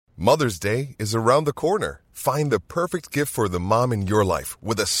Mother's Day is around the corner. Find the perfect gift for the mom in your life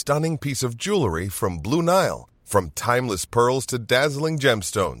with a stunning piece of jewelry from Blue Nile. From timeless pearls to dazzling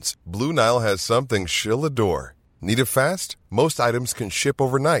gemstones, Blue Nile has something she'll adore. Need it fast? Most items can ship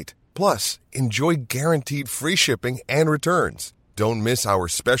overnight. Plus, enjoy guaranteed free shipping and returns. Don't miss our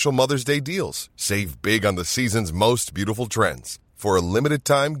special Mother's Day deals. Save big on the season's most beautiful trends. For a limited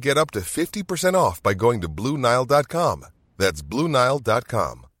time, get up to 50% off by going to BlueNile.com. That's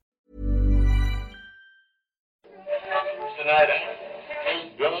BlueNile.com.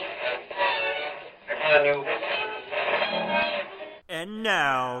 And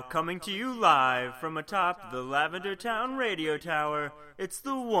now, coming to you live from atop the Lavender Town Radio Tower, it's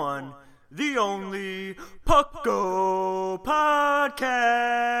the one, the only Puckle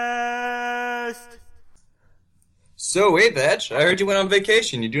Podcast! So, hey, Vetch, I heard you went on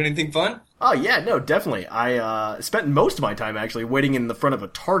vacation. You do anything fun? Oh, yeah, no, definitely. I spent most of my time, actually, waiting in the front of a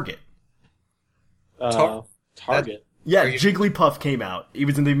Target. Target? Yeah, Jigglypuff came out. He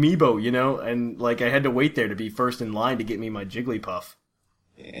was in the Amiibo, you know, and, I had to wait there to be first in line to get me my Jigglypuff.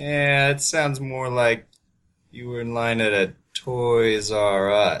 Yeah, it sounds more like you were in line at a Toys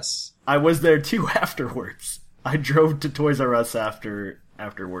R Us. I was there, too, afterwards. I drove to Toys R Us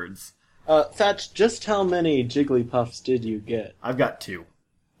afterwards. Thatch, just how many Jigglypuffs did you get? I've got 2.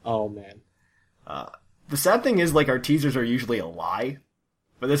 Oh, man. The sad thing is, our teasers are usually a lie,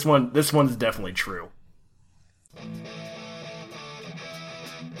 but this one's definitely true.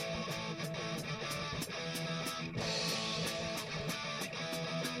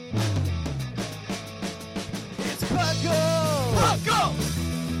 It's Puckle! Puckle!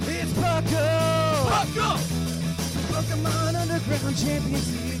 It's Puckle! Puckle! Pokemon Underground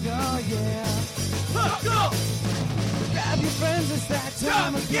Champions League, oh yeah! Puckle! Grab your friends, it's that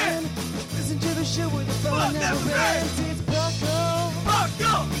time again! Listen to the show with the fun never ends! It's Puckle!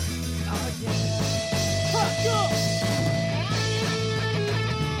 Puckle! Oh yeah! Puckle!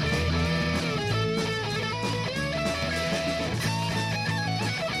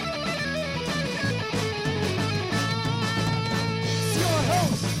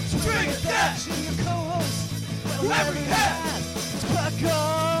 Trainer Thatch! Your co-host, whoever you have, it's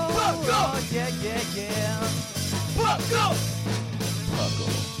Puckle! Puckle! Oh, yeah, yeah, yeah! Puckle!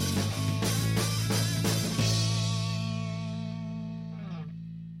 Puckle.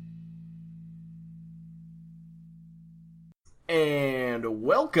 And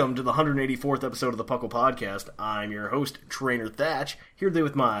welcome to the 184th episode of the Puckle Podcast. I'm your host, Trainer Thatch, here today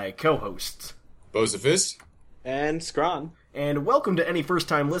with my co-hosts, Bozephus. And Scron. And welcome to any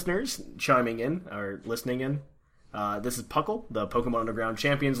first-time listeners chiming in, or listening in. This is Puckle, the Pokemon Underground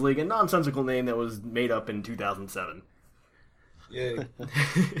Champions League, a nonsensical name that was made up in 2007. Yay.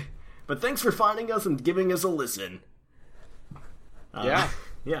 But thanks for finding us and giving us a listen. Yeah.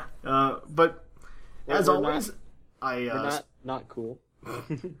 Yeah. But, as always, we're not cool.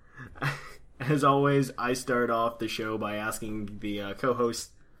 As always, I start off the show by asking the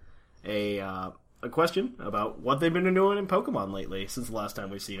co-host a question about what they've been doing in Pokemon lately since the last time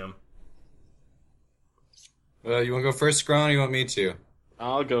we've seen them. You want to go first, Scron, or you want me to?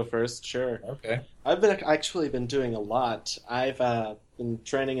 I'll go first, sure. Okay. I've actually been doing a lot. I've been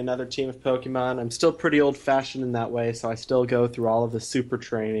training another team of Pokemon. I'm still pretty old-fashioned in that way, so I still go through all of the super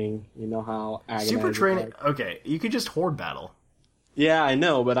training. You know how agonizing. Super training? Okay, you could just horde battle. Yeah, I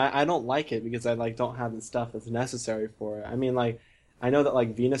know, but I don't like it because I don't have the stuff that's necessary for it. I mean, I know that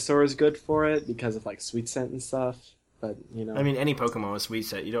Venusaur is good for it because of Sweet Scent and stuff, but you know. I mean, any Pokemon with Sweet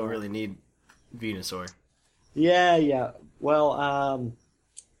Scent, you don't really need Venusaur. Yeah. Well,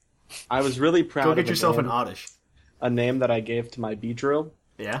 I was really proud. Go get yourself an Oddish. A name that I gave to my Beedrill.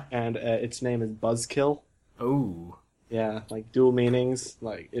 Yeah. And its name is Buzzkill. Oh. Yeah, dual meanings.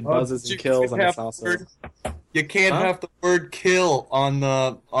 It buzzes and kills, and it's also. You can't have the word "kill" on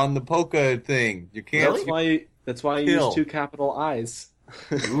the Poke thing. You can't. Really? That's why you use 2 capital I's.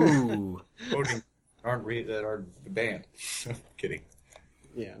 Ooh. Voting that are banned. Kidding.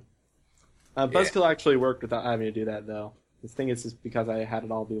 Yeah. Buzzkill actually worked without having to do that, though. This thing is just because I had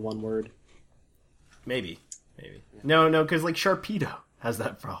it all be one word. Maybe. No, because Sharpedo has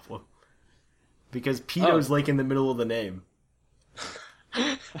that problem. Because Pedo's in the middle of the name.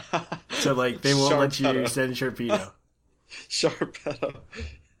 So they won't let you send Sharpedo. Sharpedo.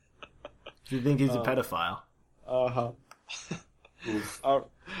 If you think he's a pedophile. Uh-huh. All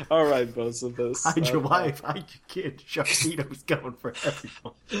right, both of this. Hide your wife, hide your kid. Sharpedo's going for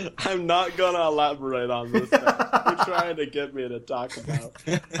everyone. I'm not going to elaborate on this now. You're trying to get me to talk about.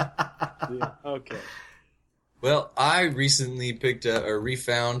 Yeah, okay. Well, I recently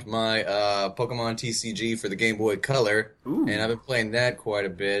refound my Pokemon TCG for the Game Boy Color, Ooh. and I've been playing that quite a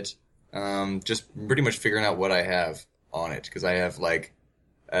bit. Just pretty much figuring out what I have on it, because I have like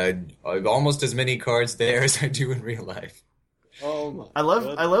almost as many cards there as I do in real life. Oh my I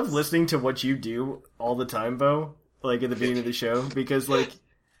love listening to what you do all the time, Bo. Like at the beginning of the show, because like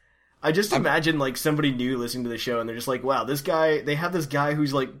I just imagine like somebody new listening to the show and they're just like, wow, this guy. They have this guy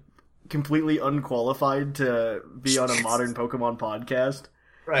who's like completely unqualified to be on a modern Pokemon podcast.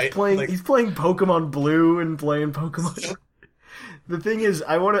 Right. He's playing Pokemon Blue and playing Pokemon. The thing is,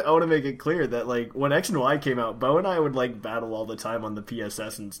 I want to make it clear that like when X and Y came out, Bo and I would like battle all the time on the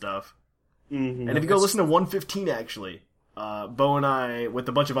PSS and stuff. Mm-hmm. And if you go listen to 115, actually, Bo and I with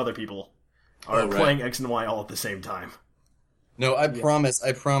a bunch of other people are playing X and Y all at the same time. No, I promise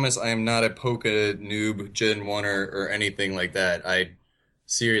I am not a Poke noob, Gen 1 or anything like that. I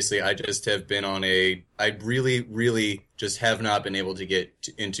just have been on I really, really just have not been able to get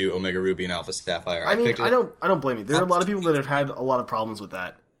into Omega Ruby and Alpha Sapphire. I don't blame you. There are a lot of people that have had a lot of problems with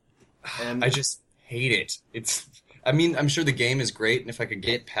that. And I just hate it. I'm sure the game is great, and if I could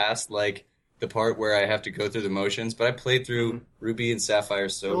get past, like, the part where I have to go through the motions, but I played through Ruby and Sapphire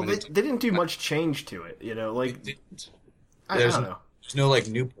many times. They didn't do much change to it, you know, like... I don't know. There's no, like,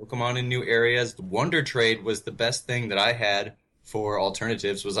 new Pokemon in new areas. The Wonder Trade was the best thing that I had for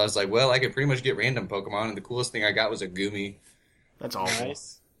alternatives, was I was like, well, I could pretty much get random Pokemon, and the coolest thing I got was a Goomy. That's awful.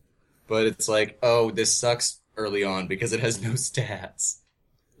 Nice. But it's like, oh, this sucks early on, because it has no stats.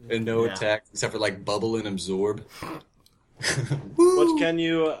 And no attacks, except for, like, Bubble and Absorb. What can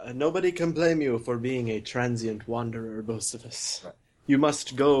you... nobody can blame you for being a transient wanderer, Bocephus. Right. You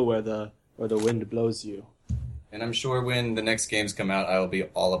must go where the wind blows you. And I'm sure when the next games come out, I will be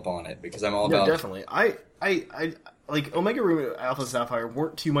all up on it, because I'm all Yeah, about... definitely. I like, Omega Ruby Alpha Sapphire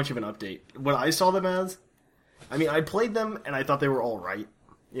weren't too much of an update. What I saw them as, I mean, I played them, and I thought they were alright,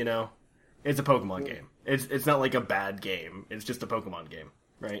 you know? It's a Pokemon game. It's not like a bad game. It's just a Pokemon game,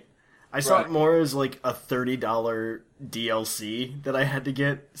 right? I saw it more as like a $30 DLC that I had to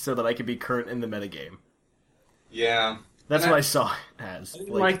get so that I could be current in the metagame. Yeah. That's what I saw it as. I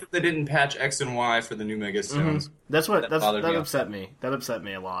didn't like that they didn't patch X and Y for the new Mega Stones. That bothered me. upset me. That upset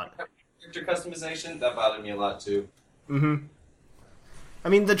me a lot. Character customization, that bothered me a lot too. Mm-hmm. I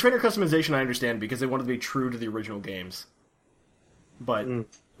mean, the trainer customization I understand because they wanted to be true to the original games. But you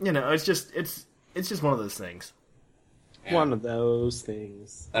know, it's just one of those things. Yeah. One of those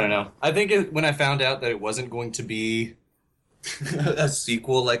things. I don't know. I think when I found out that it wasn't going to be a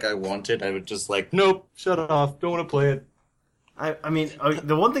sequel like I wanted, I would just like, nope, shut off, don't want to play it. I mean,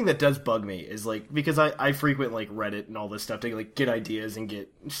 the one thing that does bug me is like, because I frequent like Reddit and all this stuff to like get ideas and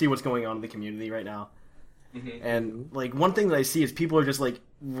see what's going on in the community right now. Mm-hmm. And like one thing that I see is people are just like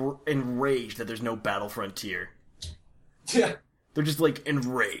enraged that there's no Battle Frontier. Yeah. They're just like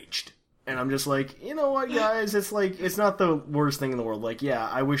enraged. And I'm just like, you know what, guys? It's like, it's not the worst thing in the world. Like, yeah,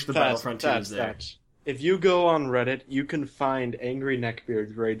 I wish the Battle Frontier was there. If you go on Reddit, you can find angry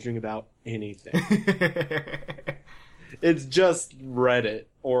neckbeards raging about anything. It's just Reddit,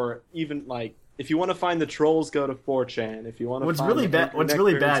 or even like, if you want to find the trolls, go to 4chan. If you want to, what's really bad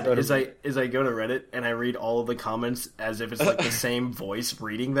is I go to Reddit and I read all of the comments as if it's like the same voice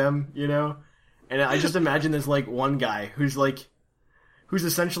reading them, you know. And I just imagine this like one guy who's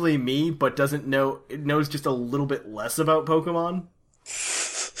essentially me, but knows just a little bit less about Pokemon,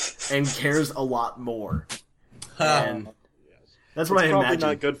 and cares a lot more. And that's what I imagine. Probably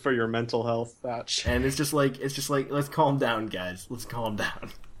not good for your mental health, Thatch. And it's just like, let's calm down, guys. Let's calm down.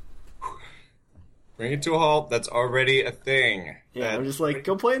 Bring it to a halt. That's already a thing. Yeah, I'm just like,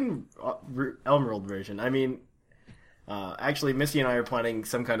 go play in Emerald version. I mean, actually, Misty and I are planning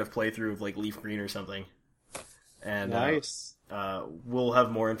some kind of playthrough of like Leaf Green or something. And nice. We'll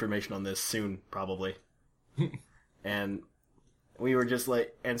have more information on this soon, probably. And we were just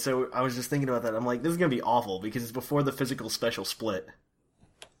like, and so I was just thinking about that. I'm like, this is gonna be awful because it's before the physical special split.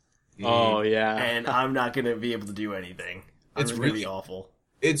 Oh yeah. And I'm not gonna be able to do anything. It's really gonna be awful.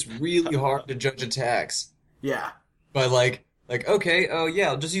 It's really hard to judge attacks. Yeah. But like, okay, oh yeah,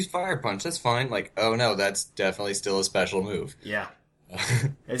 I'll just use Fire Punch. That's fine. Like, oh no, that's definitely still a special move. Yeah.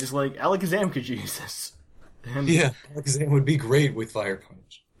 It's just like, Alakazam could use this. And yeah, Alakazam would be great with Fire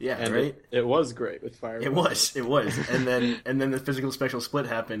Punch. Yeah, and right? It was great with Fire Punch. It was. And then the physical special split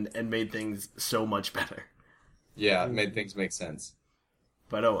happened and made things so much better. Yeah, it made things make sense.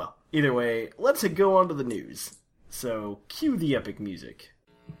 But oh well. Either way, let's go on to the news. So, cue the epic music.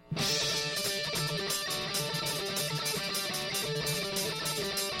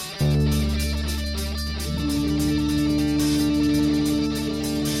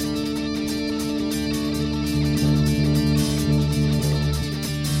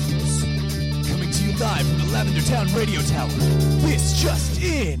 Radio Tower. This just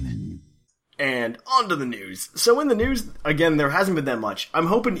in. And on to the news. So in the news, again, there hasn't been that much. I'm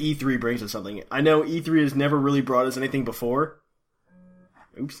hoping E3 brings us something. I know E3 has never really brought us anything before.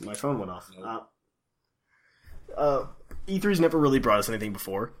 Oops, my phone went off. E3's never really brought us anything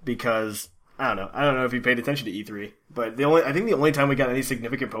before because I don't know if you paid attention to E3, but I think the only time we got any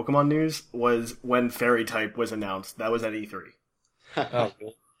significant Pokemon news was when Fairy Type was announced. That was at E3. Oh,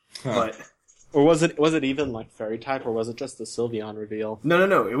 cool. But Or was it even like Fairy Type, or was it just the Sylveon reveal?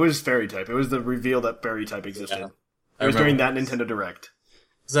 no, it was Fairy Type. It was the reveal that Fairy Type existed. Yeah. It was during that Nintendo Direct.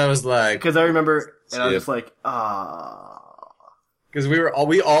 Because I was like, Because I remember, and I was Yeah. just like, because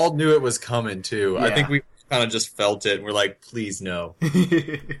we all knew it was coming too. I Yeah. think we kind of just felt it, and we're like, please no.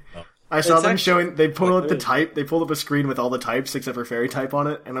 I saw It's them actually- showing. They pulled up the like, type. They pulled up a screen with all the types except for Fairy Type on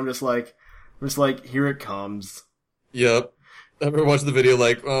it, and I'm just like, here it comes. Yep. I remember watching the video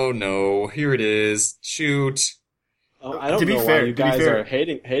like, oh no, here it is. Shoot. Oh, I don't To be know fair- why you to be guys fair- are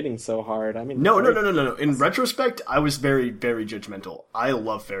hating so hard. I mean, No. In retrospect, I was very, very judgmental. I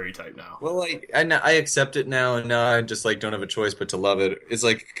love Fairy Type now. Well, like, I accept it now, and now I just, like, don't have a choice but to love it. It's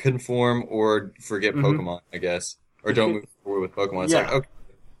like, conform or forget Pokemon, I guess. Or don't move forward with Pokemon. It's Yeah. like, okay,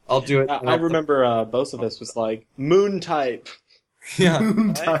 I'll do it. I remember Bosovus was like Moon type. Yeah.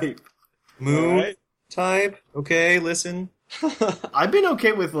 Type. Moon Right? type. Okay, listen. I've been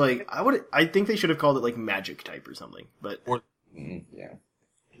okay with I think they should have called it like Magic Type or something, but Yeah.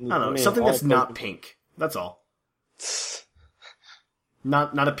 I don't know, mean, something all that's not Pokemon- pink. That's all.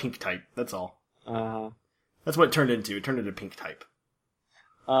 Not a pink type. That's all. That's what it turned into. It turned into Pink Type.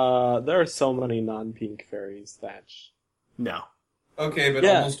 There are so many non-pink fairies, Thatch. No, Okay, but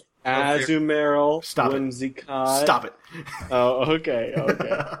Yeah. almost... Azumarill, Stop it. Whimsicott. stop it. Oh, okay.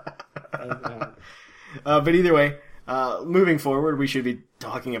 But either way, moving forward, we should be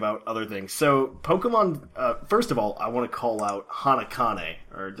talking about other things. So, Pokemon, first of all, I want to call out Hanakane.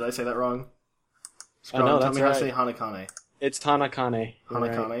 Or did I say that wrong? Scrum, no, tell that's me how to right. say Hanakane. It's Hanakane. You're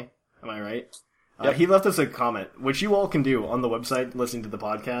Hanakane. right. Am I right? Yep. He left us a comment, which you all can do on the website, listening to the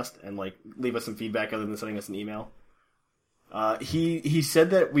podcast, and like leave us some feedback other than sending us an email. He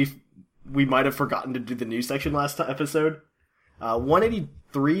said that we might have forgotten to do the news section last episode.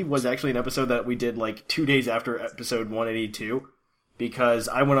 183 was actually an episode that we did like 2 days after episode 182 because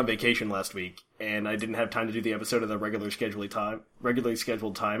I went on vacation last week and I didn't have time to do the episode at the regularly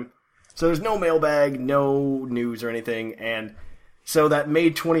scheduled time. So there's no mailbag, no news or anything, and so that May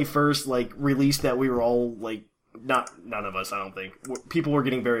 21st like release that we were all like none of us, I don't think. People were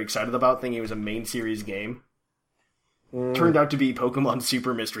getting very excited about, thinking it was a main series game. Turned out to be Pokemon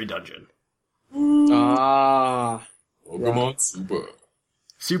Super Mystery Dungeon. Ah. Pokemon Super.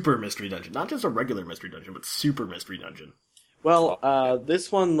 Super Mystery Dungeon. Not just a regular Mystery Dungeon, but Super Mystery Dungeon. Well,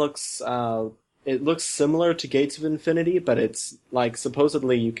 this one looks it looks similar to Gates of Infinity, but it's like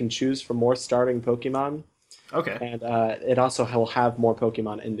supposedly you can choose from more starting Pokemon, Okay. and it also will have more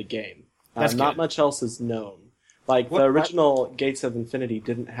Pokemon in the game. That's not good. much else is known. Like the original Gates of Infinity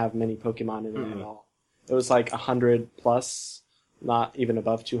didn't have many Pokemon in it at all. It was like 100 plus, not even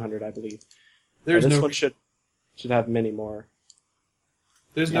above 200, I believe. There's this no one should have many more.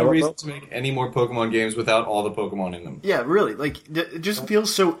 There's Yeah, no what- reason to make any more Pokemon games without all the Pokemon in them. Yeah, really. Like, it just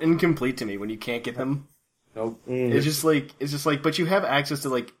feels so incomplete to me when you can't get them. Nope. It's just like, but you have access to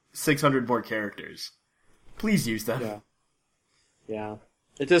like 600 more characters. Please use them. Yeah. Yeah.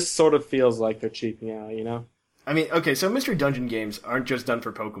 It just sort of feels like they're cheaping out, you know? I mean, okay, so Mystery Dungeon games aren't just done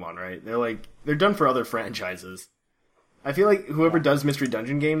for Pokemon, right? They're done for other franchises. I feel like whoever does Mystery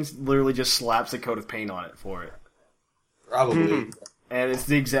Dungeon games literally just slaps a coat of paint on it for it. Probably. And it's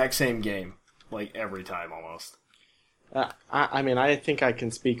the exact same game, like every time almost. I mean, I think I can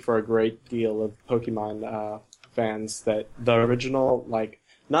speak for a great deal of Pokemon fans that the original, like,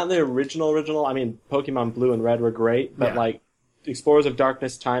 not the original, I mean, Pokemon Blue and Red were great, but Yeah. like, Explorers of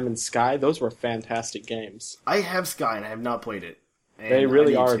Darkness, Time, and Sky, those were fantastic games. I have Sky and I have not played it. And They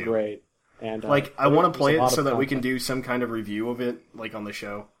really I need are to. great. And Like, I there want was to play a it lot so of that we can content. do some kind of review of it, like, on the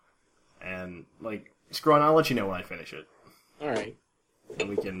show. And, like, Scrawn, I'll let you know when I finish it. Alright, And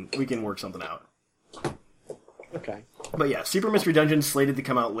we can work something out. okay. But yeah, Super Mystery Dungeon slated to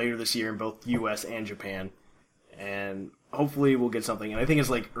come out later this year in both US and Japan. And hopefully we'll get something. And I think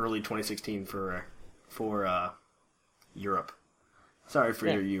it's like early 2016 for Europe. Sorry for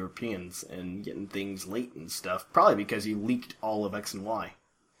your Europeans and getting things late and stuff. Probably because you leaked all of X and Y.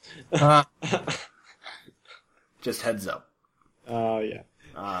 Just heads up. Oh, yeah.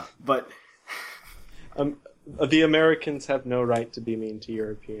 But The Americans have no right to be mean to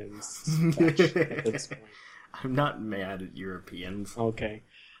Europeans. At this point. I'm not mad at Europeans. Okay.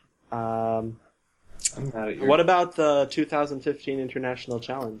 I'm not at your... What about the 2015 International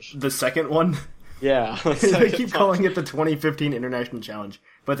Challenge? The second one? Yeah. They keep calling it the 2015 International Challenge,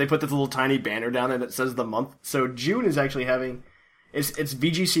 but they put this little tiny banner down and it says the month. So June is actually having... It's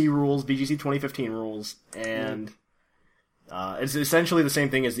VGC rules, VGC 2015 rules, and it's essentially the same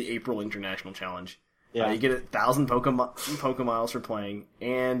thing as the April International Challenge. Yeah. You get 1,000 Pokémiles for playing,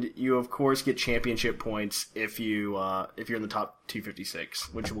 and you of course get championship points if you're in the top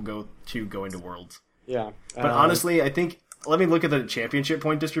 256, which will go into Worlds. Yeah. But honestly, I think let me look at the championship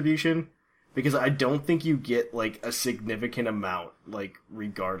point distribution, because I don't think you get like a significant amount, like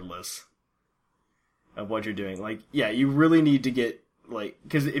regardless of what you're doing. Like, yeah, you really need to get like,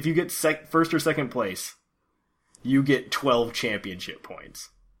 because if you get first or second place, you get 12 championship points.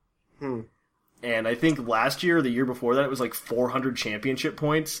 And I think last year or the year before that, it was like 400 championship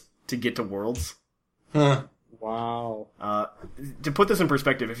points to get to Worlds. Huh. Wow. To put this in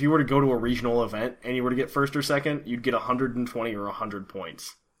perspective, if you were to go to a regional event and you were to get first or second, you'd get 120 or 100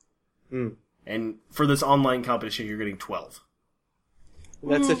 points. And for this online competition, you're getting 12.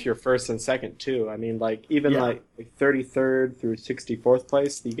 That's if you're first and second, too. I mean, like, even like 33rd through 64th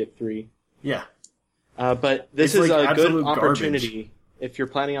place, you get 3. Yeah. But this It's is like a good absolute opportunity garbage. if you're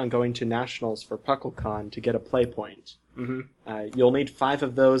planning on going to nationals for PuckleCon to get a play point. You'll need 5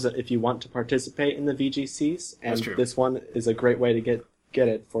 of those if you want to participate in the VGCs, and That's true. this one is a great way to get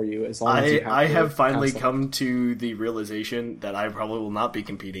it for you. As long as you I have finally some. come to the realization that I probably will not be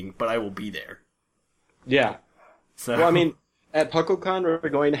competing, but I will be there. Yeah. So Well, I mean, at PuckleCon, we're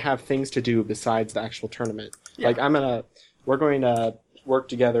going to have things to do besides the actual tournament. Yeah. Like, we're going to work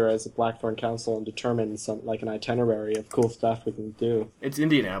together as a Blackthorn Council and determine an itinerary of cool stuff we can do. it's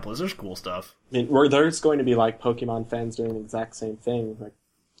Indianapolis. There's cool stuff. I mean, there's going to be like Pokemon fans doing the exact same thing. Like,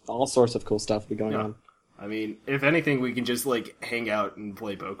 all sorts of cool stuff will be going on. I mean, if anything, we can just like hang out and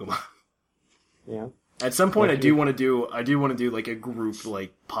play Pokemon. Yeah. At some point, I do want to do like a group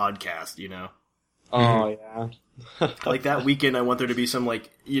like podcast. You know, Oh yeah. like that weekend, I want there to be some like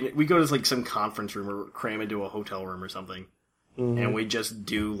we go to like some conference room or cram into a hotel room or something, and we just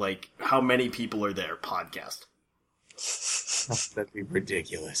do like how many people are there podcast. That'd be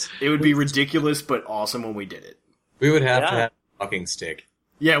ridiculous. It would be ridiculous, but awesome when we did it. We would have to have a talking stick.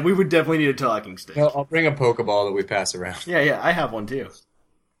 Yeah, we would definitely need a talking stick. I'll bring a Pokeball that we pass around. Yeah, I have one too.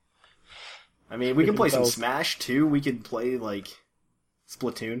 I mean, we can play some both. Smash too. We could play like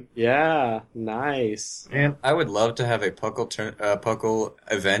Splatoon. Yeah. Nice. Man, I would love to have a Puckle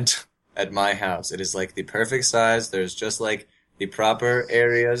event at my house. It is like the perfect size. There's just like the proper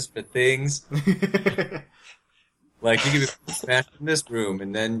areas for things. Like you could be smashed in this room,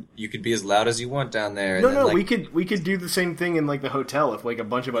 and then you could be as loud as you want down there. And No, then, like, we could do the same thing in like the hotel if like a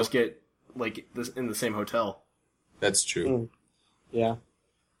bunch of us get like this in the same hotel. That's true. Yeah.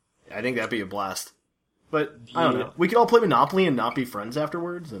 I think that'd be a blast. But I don't know. We could all play Monopoly and not be friends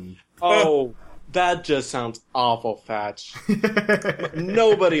afterwards. And Oh, that just sounds awful, Fatch.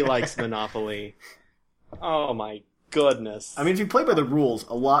 Nobody likes Monopoly. Oh my goodness. I mean, if you play by the rules,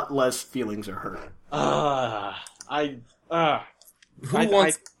 a lot less feelings are hurt. Who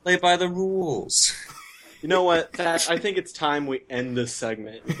wants to play by the rules? You know what, Thatch? I think it's time we end this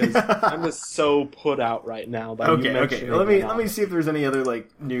segment because I'm just so put out right now. By you Okay. mentioning Let me Monopoly. see if there's any other like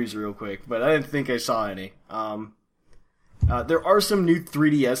news real quick, but I didn't think I saw any. There are some new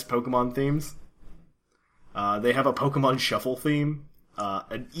 3DS Pokemon themes. They have a Pokemon Shuffle theme,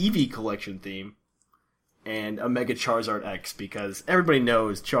 an Eevee collection theme, and a Mega Charizard X, because everybody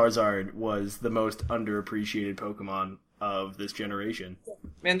knows Charizard was the most underappreciated Pokemon of this generation.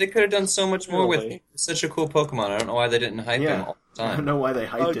 Man, they could have done so much more with Really? him. He's such a cool Pokemon. I don't know why they didn't hype him all the I don't time. know why they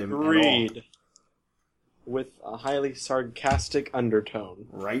hyped him at all. Agreed. With a highly sarcastic undertone.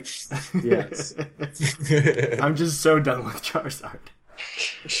 Right? Yes. I'm just so done with Charizard.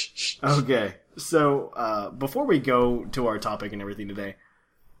 Okay, so before we go to our topic and everything today,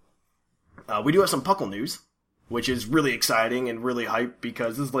 we do have some Puckle news, which is really exciting and really hype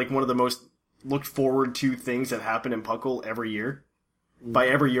because this is like one of the most looked forward to things that happen in Puckle every year. By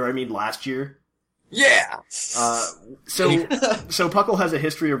every year, I mean last year. Yeah! So Puckle has a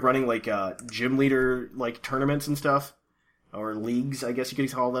history of running like gym leader like tournaments and stuff, or leagues, I guess you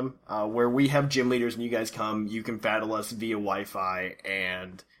could call them, where we have gym leaders and you guys come, you can battle us via Wi-Fi,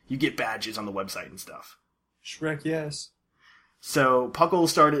 and you get badges on the website and stuff. Shrek, yes. So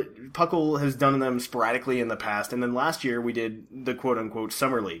Puckle has done them sporadically in the past, and then last year we did the quote-unquote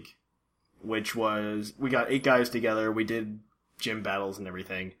Summer League, which was, we got 8 guys together, we did gym battles and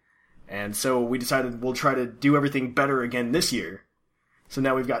everything, and so we decided we'll try to do everything better again this year. So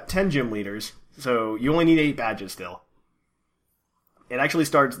now we've got 10 gym leaders, so you only need 8 badges still. It actually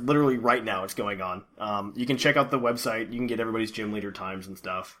starts literally right now. It's going on. You can check out the website. You can get everybody's gym leader times and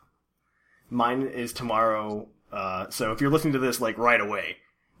stuff. Mine is tomorrow. So if you're listening to this like right away,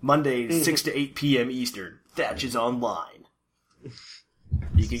 Monday 6 to 8 p.m. Eastern, Thatch is online.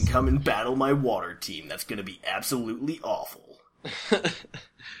 You can come and battle my water team. That's going to be absolutely awful.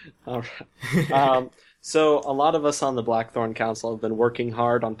 All right. So a lot of us on the Blackthorn Council have been working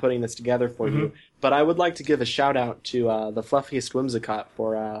hard on putting this together for you, but I would like to give a shout out to the Fluffiest Whimsicott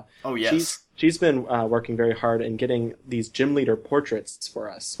for oh yes, she's been working very hard in getting these gym leader portraits for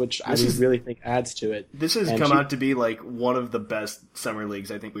us, which I really think adds to it. This has come out to be like one of the best summer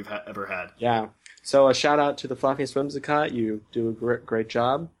leagues I think we've ever had. Yeah. So a shout out to the Fluffiest Whimsicott. You do a great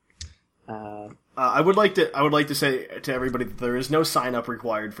job. I would like to say to everybody that there is no sign up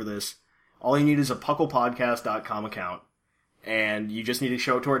required for this. All you need is a pucklepodcast.com account, and you just need to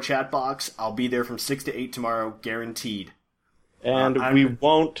show up to our chat box. I'll be there from 6 to 8 tomorrow, guaranteed. And we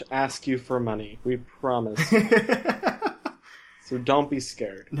won't ask you for money. We promise. So don't be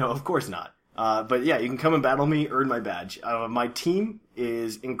scared. No, of course not. But yeah, you can come and battle me, earn my badge. My team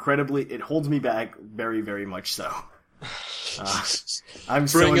is it holds me back very, very much so. I'm Bring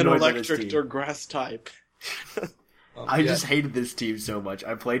so an annoyed electric or grass type. I just hated this team so much.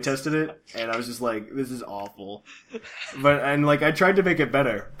 I play tested it, and I was just like, "This is awful." And I tried to make it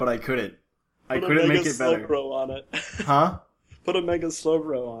better, but I couldn't. I couldn't make it better. Put a Mega Slowbro on it. Huh? Put a Mega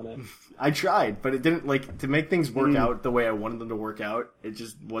Slowbro on it. I tried, but it didn't to make things work out the way I wanted them to work out. It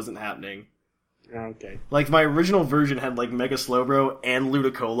just wasn't happening. Okay. My original version had Mega Slowbro and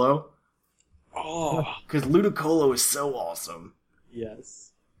Ludicolo. Oh, because Ludicolo is so awesome. Yes.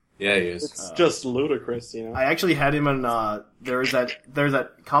 Yeah, he is. It's just ludicrous, you know. I actually had him in. There's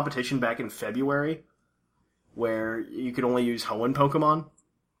that competition back in February where you could only use Hoenn Pokemon.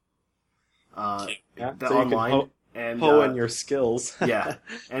 So online and Hoenn your skills. Yeah,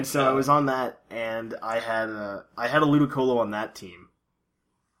 and so I was on that, and I had a Ludicolo on that team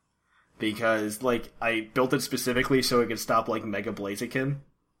because I built it specifically so it could stop Mega Blaziken.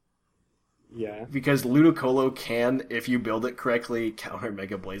 Yeah. Because Ludicolo can, if you build it correctly, counter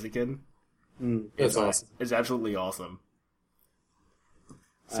Mega Blaziken. That's awesome. It's absolutely awesome.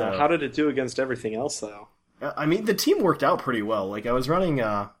 So, how did it do against everything else, though? I mean, the team worked out pretty well. I was running,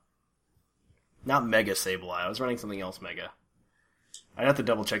 not Mega Sableye, I was running something else Mega. I'd have to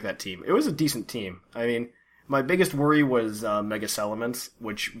double check that team. It was a decent team. I mean, my biggest worry was Mega Salamence,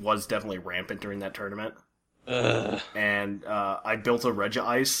 which was definitely rampant during that tournament. And I built a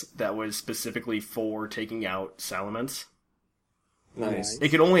Regice that was specifically for taking out Salamence. Nice.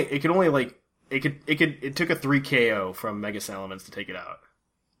 It took a 3 KO from Mega Salamence to take it out.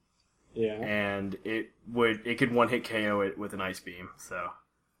 Yeah. And it could one hit KO it with an Ice Beam, so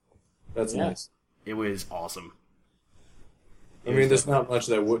that's nice. It was awesome. I mean, there's not much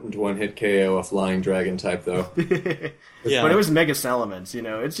that wouldn't one hit KO a flying dragon type though. Yeah. But it was Mega Salamence,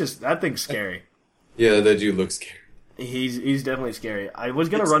 it's just that thing's scary. Yeah, they do look scary. He's definitely scary. I was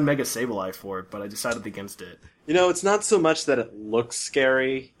gonna run Mega Sableye for it, but I decided against it. It's not so much that it looks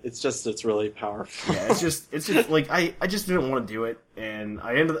scary; it's really powerful. Yeah, it's just I just didn't want to do it, and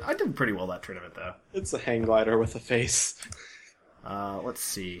I did pretty well that tournament though. It's a hang glider with a face. Let's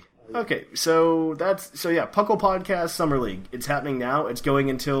see. Okay, so Puckle Podcast Summer League. It's happening now. It's going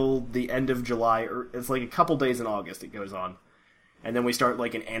until the end of July, or it's a couple days in August. It goes on. And then we start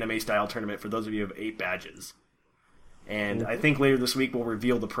an anime-style tournament for those of you who have 8 badges. And I think later this week we'll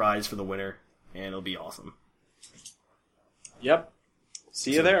reveal the prize for the winner, and it'll be awesome. Yep.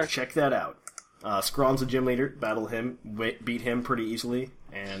 See you there. Check that out. Scrawl's the gym leader. Battle him, beat him pretty easily,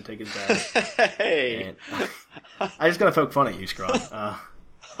 and take his badge. Hey! I just gotta poke fun at you, Scrawl.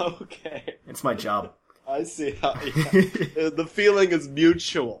 Okay. It's my job. I see how... Yeah. The feeling is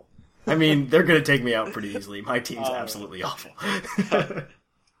mutual. I mean, they're going to take me out pretty easily. My team's absolutely awful.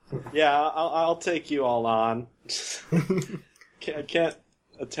 Yeah, I'll take you all on. I can't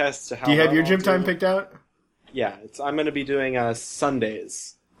attest to how... Do you have your gym time picked out? Yeah, I'm going to be doing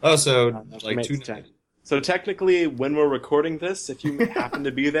Sundays. Oh, so 2 10. So technically, when we're recording this, if you happen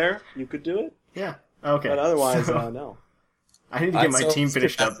to be there, you could do it. Yeah. Okay. But otherwise, no. I need to get my team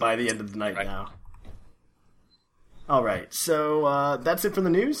finished up by the end of the night now. All right, so that's it for the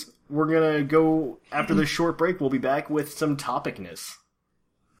news. We're going to go, after this short break, we'll be back with some topicness.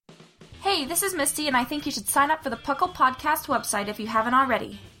 Hey, this is Misty, and I think you should sign up for the Puckle Podcast website if you haven't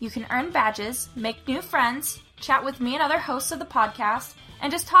already. You can earn badges, make new friends, chat with me and other hosts of the podcast,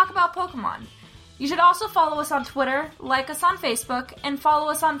 and just talk about Pokemon. You should also follow us on Twitter, like us on Facebook, and follow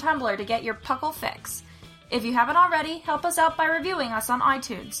us on Tumblr to get your Puckle fix. If you haven't already, help us out by reviewing us on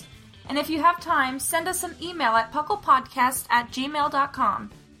iTunes. And if you have time, send us some email at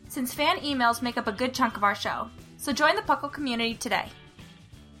pucklepodcast@gmail.com, since fan emails make up a good chunk of our show. So join the Puckle community today.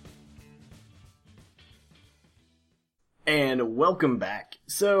 And welcome back.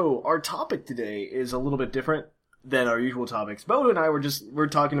 So, our topic today is a little bit different than our usual topics. Bo and I we're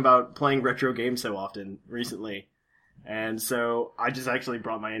talking about playing retro games so often recently. And so, I just actually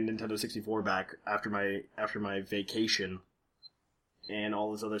brought my Nintendo 64 back after my vacation and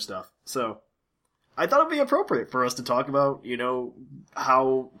all this other stuff. So, I thought it'd be appropriate for us to talk about,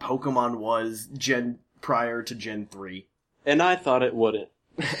 how Pokemon was prior to Gen 3. And I thought it wouldn't.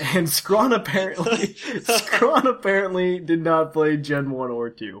 And Scrawn apparently did not play Gen 1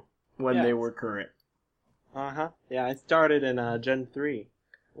 or 2 when they were current. Uh-huh. Yeah, I started in Gen 3.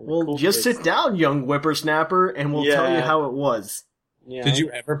 Well, Cool just kids. sit down, young whippersnapper, and we'll tell you how it was. Yeah. Did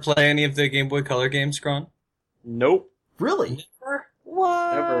you ever play any of the Game Boy Color games, Scron? Nope. Really?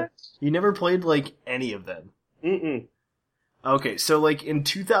 What? Ever. You never played, any of them? Mm-mm. Okay, so, in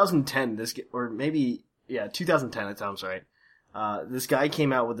 2010, 2010, that sounds right. This guy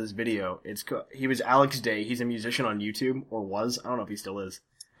came out with this video. He was Alex Day. He's a musician on YouTube, or was. I don't know if he still is.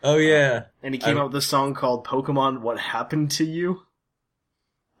 Oh, yeah. And he came out with this song called Pokemon What Happened to You.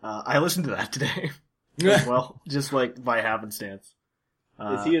 I listened to that today. as well, just by happenstance.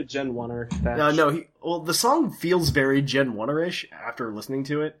 Is he a Gen 1-er? No, the song feels very Gen 1-er-ish after listening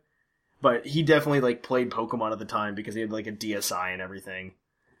to it. But he definitely, played Pokemon at the time because he had, a DSi and everything.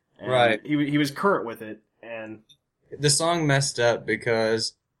 And right. He was current with it, and... The song messed up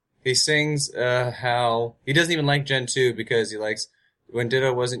because he sings how he doesn't even like Gen 2 because he likes when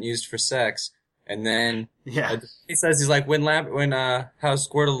Ditto wasn't used for sex, and then yeah, he says he's like how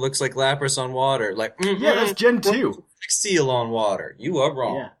Squirtle looks like Lapras on water, yeah, that's Gen 2. Seal on water. You are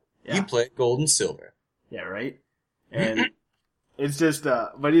wrong. Yeah. You played Gold and Silver. Yeah, right. And it's just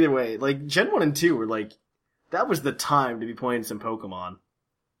but either way, Gen 1 and 2 were that was the time to be playing some Pokemon.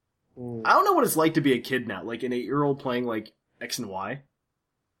 I don't know what it's like to be a kid now, an 8-year-old playing, X and Y.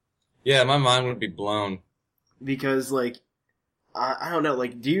 Yeah, my mind would be blown. Because, I don't know,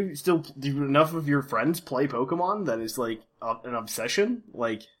 do enough of your friends play Pokemon that is, an obsession?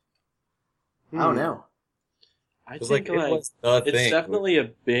 I don't know. I think, it was the it's thing. definitely a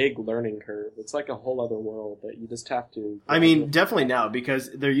big learning curve. It's a whole other world that you just have to... I mean, definitely now,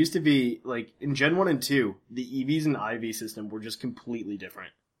 because there used to be, in Gen 1 and 2, the EVs and IV system were just completely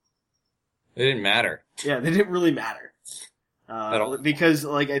different. It didn't matter. Yeah, they didn't really matter. At all. Because,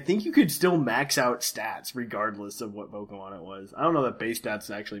 I think you could still max out stats regardless of what Pokemon it was. I don't know that base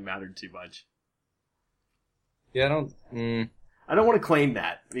stats actually mattered too much. Yeah, I don't want to claim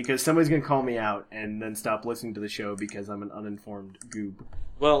that, because somebody's going to call me out and then stop listening to the show because I'm an uninformed goob.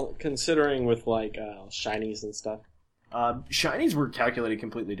 Well, considering with, shinies and stuff. Shinies were calculated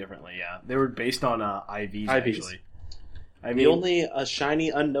completely differently, yeah. They were based on IVs, actually. The only shiny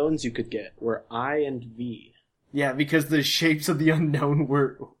unknowns you could get were I and V. Yeah, because the shapes of the unknown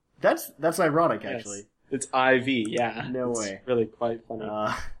were... That's ironic, actually. Yes, it's IV, yeah. No it's way. Really quite funny.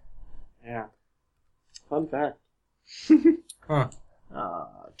 Yeah. Fun fact. Huh.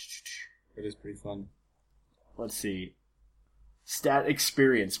 It is pretty fun. Let's see. Stat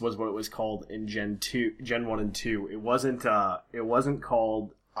Experience was what it was called in Gen 1 and 2. It wasn't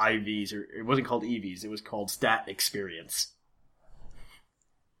called IVs, or it wasn't called EVs, it was called Stat Experience.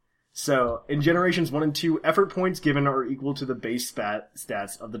 So, in Generations 1 and 2, effort points given are equal to the base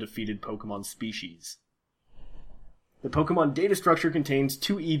stats of the defeated Pokemon species. The Pokemon data structure contains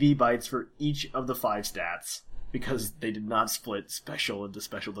 2 EV bytes for each of the 5 stats, because they did not split special into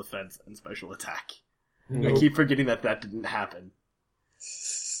special defense and special attack. Nope. I keep forgetting that didn't happen.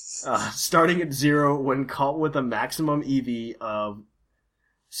 Starting at 0 when caught with a maximum EV of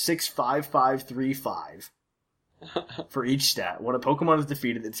 65535 for each stat. When a Pokemon is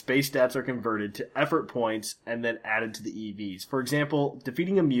defeated, its base stats are converted to effort points and then added to the EVs. For example,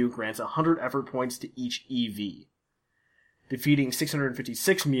 defeating a Mew grants 100 effort points to each EV. Defeating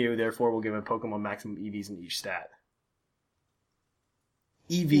 656 Mew, therefore, will give a Pokemon maximum EVs in each stat.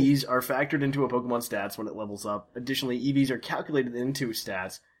 EVs are factored into a Pokemon stats when it levels up. Additionally, EVs are calculated into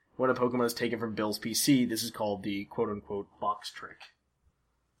stats when a Pokemon is taken from Bill's PC. This is called the quote-unquote box trick.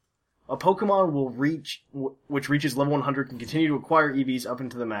 A Pokemon which reaches level 100 can continue to acquire EVs up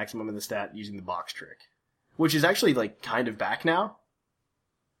into the maximum in the stat using the box trick. Which is actually, kind of back now.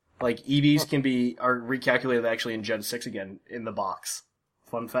 EVs are recalculated actually in Gen 6 again, in the box.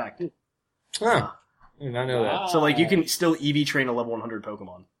 Fun fact. Huh. I did not know that. So, you can still EV train a level 100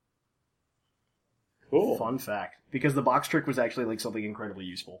 Pokemon. Cool. Fun fact. Because the box trick was actually, something incredibly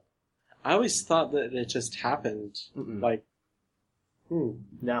useful. I always thought that it just happened. Mm-mm.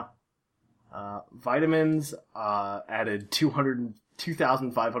 No. Vitamins added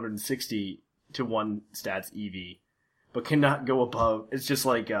 2,560 to one stats EV, but cannot go above. It's just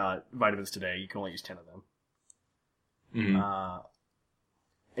like Vitamins today. You can only use 10 of them. Mhm.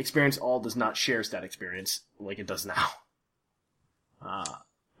 Experience all does not share stat experience like it does now.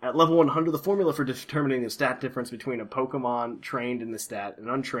 At level 100, the formula for determining the stat difference between a Pokemon trained in the stat and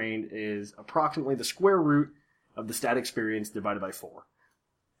untrained is approximately the square root of the stat experience divided by 4.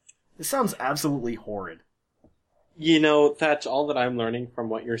 This sounds absolutely horrid. You know, Thatch, all that I'm learning from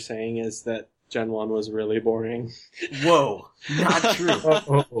what you're saying is that Gen 1 was really boring. Whoa, not true.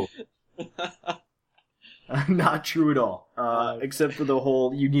 Oh. Not true at all. Except for the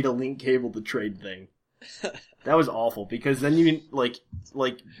whole you need a link cable to trade thing. That was awful because then you like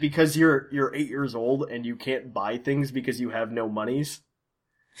because you're 8 years old and you can't buy things because you have no monies.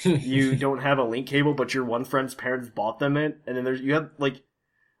 You don't have a link cable, but your one friend's parents bought them it, and then you have like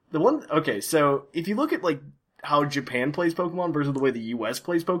the one. Okay, so if you look at like how Japan plays Pokemon versus the way the U.S.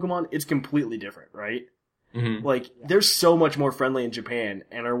 plays Pokemon, it's completely different, right? Mhm. Like they're so much more friendly in Japan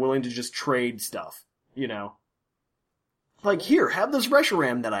and are willing to just trade stuff, you know. Like here, have this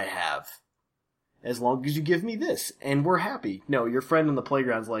Reshiram that I have. As long as you give me this, and we're happy. No, your friend on the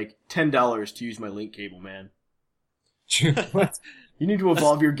playground's like, $10 to use my link cable, man. What? You need to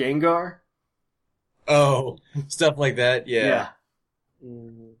evolve your Gengar? Oh, stuff like that. Yeah.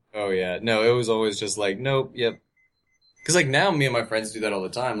 Mhm. Oh yeah. No, it was always just like, nope, yep. Because like now, me and my friends do that all the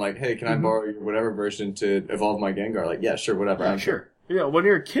time. Like, hey, can I borrow your whatever version to evolve my Gengar? Like, yeah, sure, whatever. Yeah, sure. Yeah, when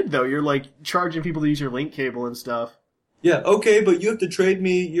you're a kid, though, you're like charging people to use your link cable and stuff. Yeah, okay, but you have to trade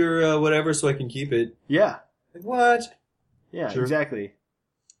me your whatever so I can keep it. Yeah. Like, what? Yeah, Sure. exactly.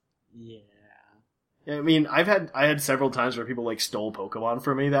 Yeah. Yeah, I mean, I had several times where people like stole Pokemon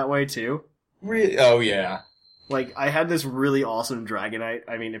from me that way too. Really? Oh yeah. Like, I had this really awesome Dragonite.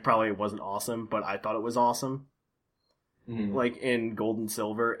 I mean, it probably wasn't awesome, but I thought it was awesome. Mhm. Like, in Gold and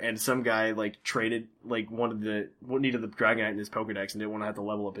Silver, and some guy, like, traded, like, needed the Dragonite in his Pokedex and didn't want to have to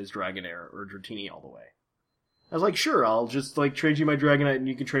level up his Dragonair or Dratini all the way. I was like, sure, I'll just, like, trade you my Dragonite and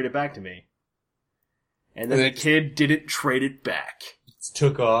you can trade it back to me. And then the kid didn't trade it back. It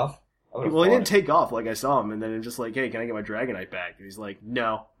took off. Well, he didn't take off, like I saw him, and then it was just like, hey, can I get my Dragonite back? And he's like,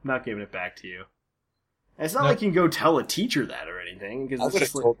 no, I'm not giving it back to you. And it's not like you can go tell a teacher that or anything. Cause I it's would have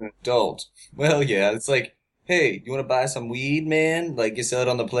just like, told an adult. Well, yeah, it's like, hey, you want to buy some weed, man? Like, you sell it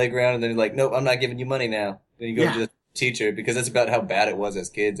on the playground, and then you're like, nope, I'm not giving you money now. Then you go to the teacher, because that's about how bad it was as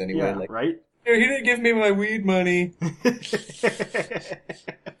kids anyway. yeah, Like, right? here, he didn't give me my weed money.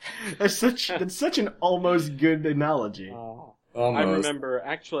 That's such an almost good analogy. I Almost. remember,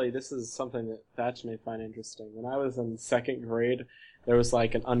 actually, this is something that Thatch may find interesting. When I was in 2nd grade, there was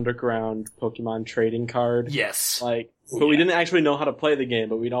like an underground Pokemon trading card. Yes. Like, Oh, but we yeah. didn't actually know how to play the game,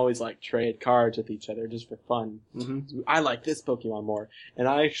 but we'd always like trade cards with each other just for fun. Mm-hmm. I like this Pokemon more. And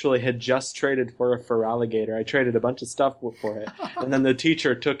I actually had just traded for a Feraligatr. I traded a bunch of stuff for it. And then the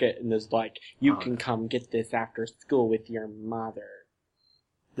teacher took it and was like, you can come get this after school with your mother.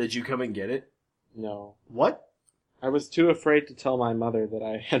 Did you come and get it? No. What? I was too afraid to tell my mother that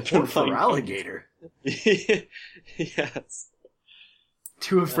I had been For playing alligator. Yes.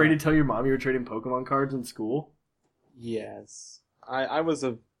 Too afraid to tell your mom you were trading Pokemon cards in school? Yes. I was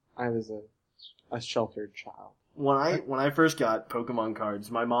a sheltered child. When I first got Pokemon cards,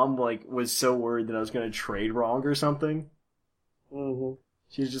 my mom like was so worried that I was gonna trade wrong or something. Mm-hmm.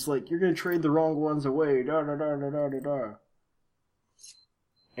 She was just like, "You're gonna trade the wrong ones away." Da da da da da da da.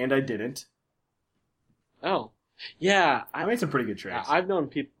 And I didn't. Oh. Yeah. I made some pretty good trades. I've known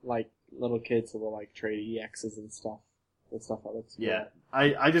people, like, little kids who will, like, trade EXs and stuff. And stuff that looks Yeah.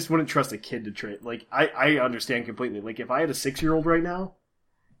 I just wouldn't trust a kid to trade. Like, I understand completely. Like, if I had a 6-year-old right now,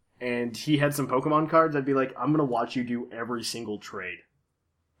 and he had some Pokemon cards, I'd be like, I'm gonna watch you do every single trade.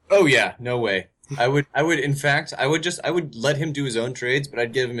 Oh yeah, no way. I would, in fact, I would let him do his own trades, but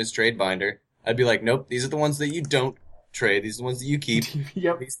I'd give him his trade binder. I'd be like, nope, these are the ones that you don't trade. These are the ones that you keep.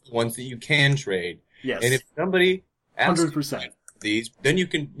 Yep. These are the ones that you can trade. Yes. And if somebody asks 100%. these, then you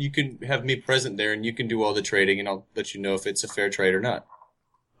can have me present there, and you can do all the trading, and I'll let you know if it's a fair trade or not.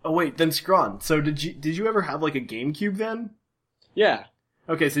 Oh wait, then Scrawn. So did you ever have like a GameCube then? Yeah.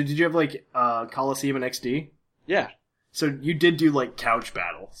 Okay, so did you have like Coliseum and XD? Yeah. So you did do like couch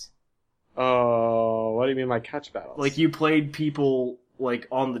battles. Oh, what do you mean by catch battles? Like you played people like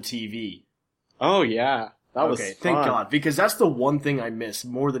on the TV. Oh, yeah. That was okay, fun. thank God, because that's the one thing I miss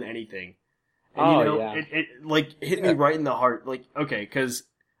more than anything. And Oh, you know, yeah. it like hit me right in the heart. Like, okay, because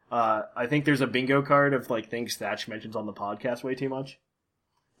I think there's a bingo card of like things Thatch mentions on the podcast way too much.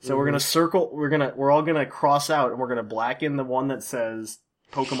 So we're gonna circle. We're all gonna cross out, and we're gonna blacken the one that says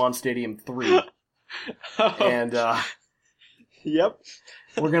Pokemon Stadium 3. And Yep.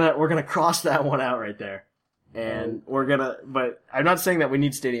 we're gonna cross that one out right there. And but I'm not saying that we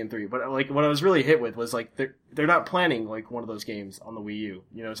need Stadium 3, but like what I was really hit with was like they're not planning like one of those games on the Wii U.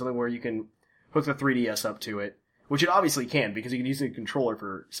 You know, something where you can hook the 3DS up to it, which it obviously can because you can use the controller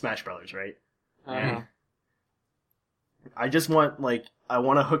for Smash Brothers, right? And I just want I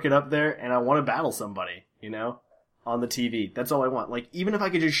want to hook it up there and I want to battle somebody, you know, on the TV. That's all I want. Like even if I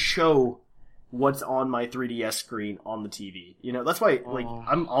could just show what's on my 3DS screen on the TV, you know, that's why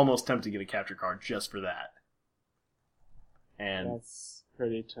I'm almost tempted to get a capture card just for that. And that's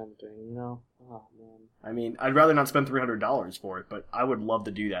pretty tempting, you know? Oh, man. I mean, I'd rather not spend $300 for it, but I would love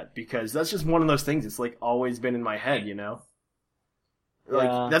to do that because that's just one of those things. It's like always been in my head, you know?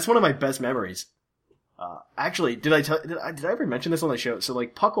 Like, that's one of my best memories. Actually, did I ever mention this on the show? So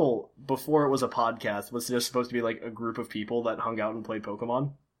like Puckle, before it was a podcast, was just supposed to be like a group of people that hung out and played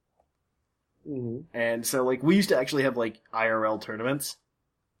Pokemon. Mm-hmm. And so like we used to actually have like IRL tournaments.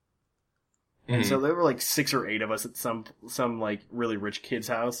 And so there were like 6 or 8 of us at some like really rich kid's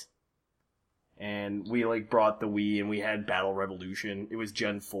house. And we like brought the Wii and we had Battle Revolution. It was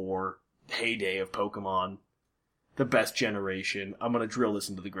Gen 4, heyday of Pokemon, the best generation. I'm gonna drill this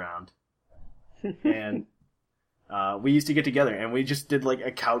into the ground. And we used to get together and we just did like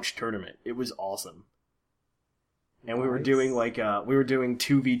a couch tournament. It was awesome. And we were doing like we were doing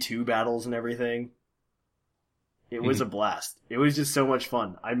 2v2 battles and everything. It was a blast. It was just so much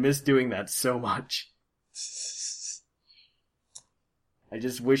fun. I miss doing that so much. I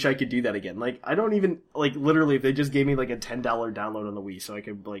just wish I could do that again. Like, I don't even, like, literally, if they just gave me, like, a $10 download on the Wii so I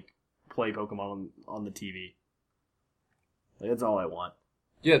could, like, play Pokemon on the TV. Like, that's all I want.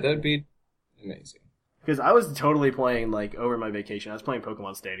 Yeah, that'd be amazing. Because I was totally playing, like, over my vacation. I was playing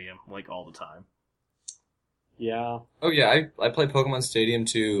Pokemon Stadium, like, all the time. Yeah. Oh, yeah, I play Pokemon Stadium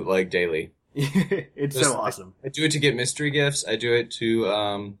too, like, daily. It's so awesome. I do it to get mystery gifts. I do it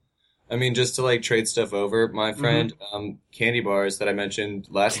to, just to like trade stuff over. My friend, Candy Bars that I mentioned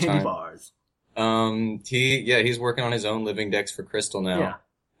last time. Candy Bars. He's working on his own living decks for Crystal now. Yeah.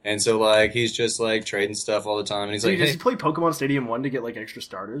 And so like, he's just like trading stuff all the time. And he's like, does he play Pokemon Stadium 1 to get like extra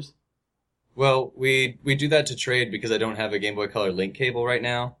starters? Well, we do that to trade because I don't have a Game Boy Color link cable right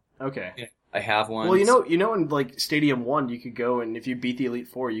now. Okay. Yeah, I have one. Well, you know, in like Stadium 1, you could go and if you beat the Elite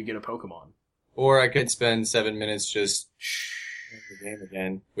Four, you get a Pokemon. Or I could spend 7 minutes just playing the game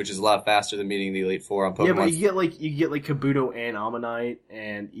again, which is a lot faster than meeting the Elite Four on Pokemon. Yeah, but you get like Kabuto and Ammonite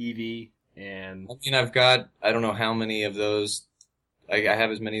and Eevee and... I mean, I've got, I don't know how many of those. I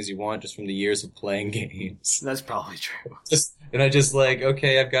have as many as you want just from the years of playing games. That's probably true. And I just like,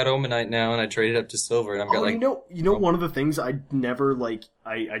 okay, I've got Omanite now, and I traded up to Silver, and I've got like... You know one of the things I never, like,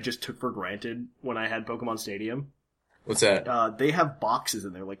 I just took for granted when I had Pokemon Stadium? What's that? They have boxes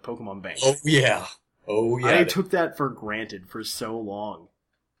in there, like Pokemon Bank. Oh, yeah. Oh, yeah. I took that for granted for so long.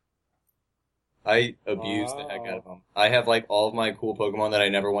 I abused the heck out of them. I have, like, all of my cool Pokemon that I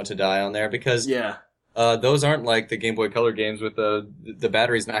never want to die on there, because those aren't like the Game Boy Color games with the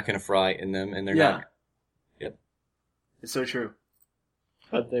battery's not going to fry in them, and they're not... Yep. It's so true.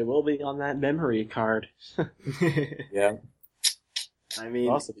 But they will be on that memory card. Yeah. I mean...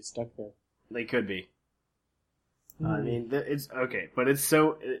 They'll also be stuck there. They could be. I mean, it's okay, but it's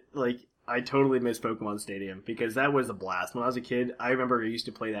so, like, I totally miss Pokemon Stadium, because that was a blast. When I was a kid, I remember I used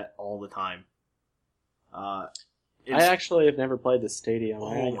to play that all the time. I actually have never played the Stadium.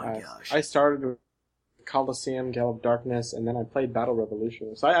 Oh my gosh. I started with Coliseum, Gale of Darkness, and then I played Battle Revolution,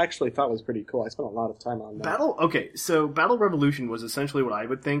 which I actually thought was pretty cool. I spent a lot of time on that. So Battle Revolution was essentially what I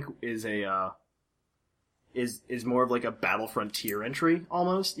would think is is more of like a Battle Frontier entry,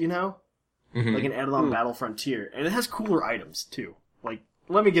 almost, you know? Mm-hmm. Like an added-on Battle Frontier. And it has cooler items, too. Like,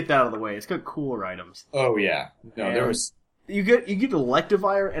 let me get that out of the way. It's got cooler items. Oh, yeah. No, and there was... You get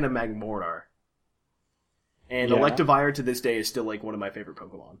Electivire and a Magmortar. And Electivire to this day is still, like, one of my favorite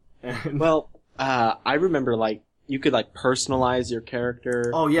Pokemon. Well, I remember, like, you could, like, personalize your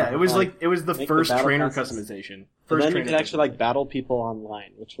character. Oh, yeah. It was the first trainer customization. And then you could actually, like, battle people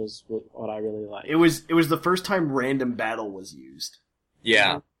online, which was what I really liked. It was the first time random battle was used.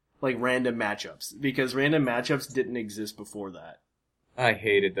 Yeah. Like random matchups, because random matchups didn't exist before that. I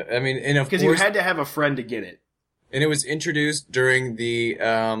hated that. I mean, and of course, because you had to have a friend to get it. And it was introduced during the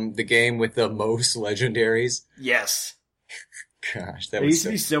game with the most legendaries. Yes. Gosh, that there was used to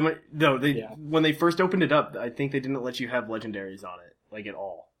be so much. No, when they first opened it up, I think they didn't let you have legendaries on it, like at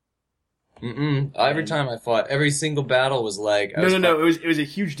all. Every time I fought, every single battle was like no. It was a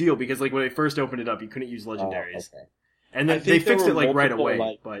huge deal because like when they first opened it up, you couldn't use legendaries. Oh, okay. And then they fixed it like right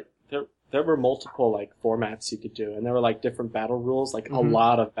away, but there were multiple like formats you could do, and there were like different battle rules, like a Mhm.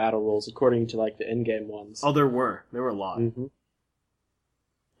 lot of battle rules according to like the in-game ones. Oh, there were a lot. Mm-hmm.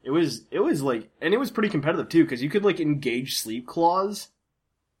 It was like, and it was pretty competitive too, because you could like engage sleep claws,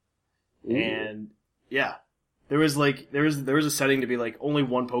 and yeah, there was a setting to be like only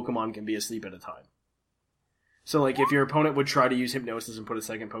one Pokemon can be asleep at a time. So like if your opponent would try to use Hypnosis and put a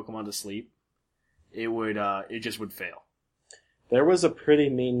second Pokemon to sleep, it just would fail. There was a pretty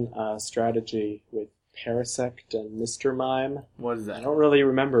mean strategy with Parasect and Mr. Mime. What is I that? don't really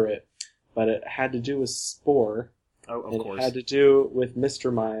remember it, but it had to do with Spore. Oh, of and course. It had to do with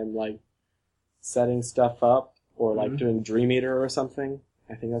Mr. Mime, like setting stuff up or like Mhm. doing Dream Eater or something.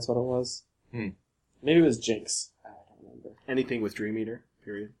 I think that's what it was. Hmm. Maybe it was Jinx. I don't remember. Anything with Dream Eater,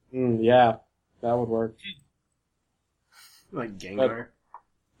 period. Yeah, that would work. Like Gengar.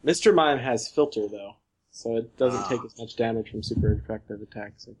 Mr. Mime has Filter though, so it doesn't Ah. take as much damage from super effective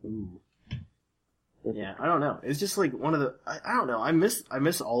attacks. I think. Yeah, I don't know. It's just like one of the I don't know. I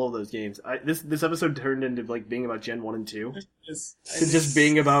miss all of those games. This episode turned into like being about Gen 1 and 2 to just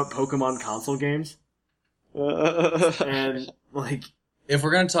being about Pokemon console games. And like If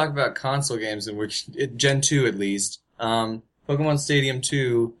we're going to talk about console games, in which Gen 2 at least, Pokemon Stadium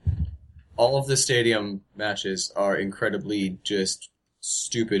 2, all of the stadium matches are incredibly just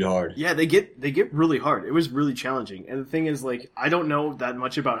stupid hard. yeah, they get really hard. It was really challenging. And the thing is like I don't know that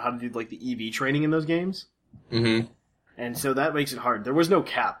much about how to do like the EV training in those games. Mm-hmm. And so that makes it hard. There was no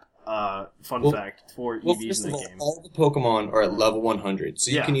cap, fun fact, for Well, EVs first in of the all, game. all the Pokemon are at level 100, so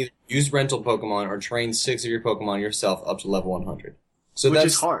you Yeah. can either use rental Pokemon or train 6 of your Pokemon yourself up to level 100. So Which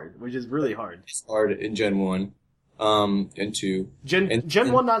that's is hard, which is really hard. hard in Gen 1, and 2.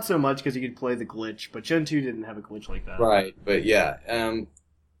 Gen 1 not so much because you could play the glitch, but Gen 2 didn't have a glitch like that. Right, but yeah.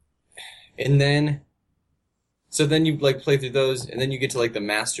 And then, so then you like play through those, and then you get to like the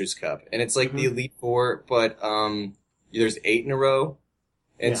Masters Cup, and it's like the Elite Four, but there's 8 in a row,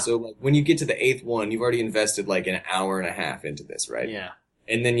 and Yeah. so like when you get to the 8th one, you've already invested like an hour and a half into this, right? Yeah.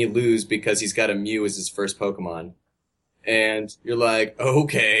 And then you lose because he's got a Mew as his first Pokemon, and you're like,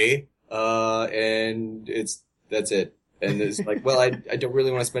 okay, and that's it. And it's like, well, I don't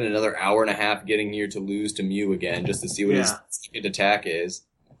really want to spend another hour and a half getting here to lose to Mew again just to see what his second attack is.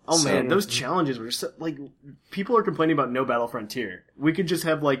 Oh So- man, those challenges were so, like, people are complaining about no Battle Frontier. We could just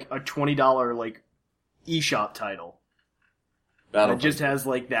have like a $20 like eShop title that just has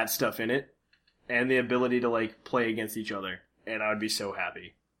like that stuff in it and the ability to like play against each other, and I would be so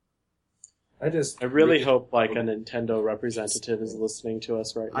happy. I really hope like a Nintendo representative is listening to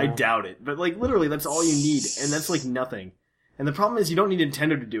us right now. I doubt it, but like literally that's all you need, and that's like nothing. And the problem is you don't need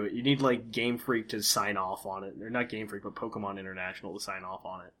Nintendo to do it. You need like Game Freak to sign off on it, or not Game Freak, but Pokemon International to sign off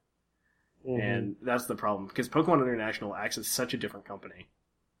on it. Mhm. And that's the problem, because Pokemon International acts as such a different company.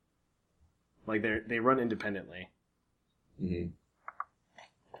 Like they run independently. Mm-hmm.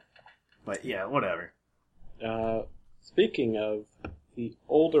 But yeah, whatever. Speaking of the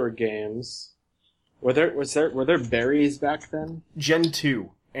older games, were there berries back then? Gen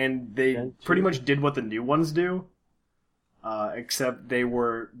 2, and they Gen 2. pretty much did what the new ones do, except they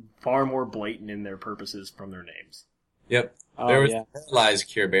were far more blatant in their purposes from their names. Yep. Oh, There was yeah. the paralyzed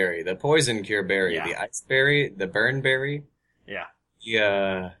Cure Berry, the poison Cure Berry, Yeah. the Ice Berry, the Burn Berry. Yeah.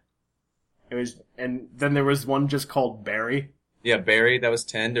 Yeah. It was, and then there was one just called Berry. Yeah, Berry, that was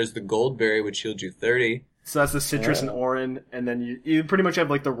 10. There's the Gold Berry, which healed you 30. So that's the citrus and orange, and then you pretty much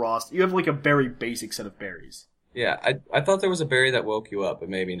have like the raw. You have like a very basic set of berries. Yeah, I thought there was a berry that woke you up, but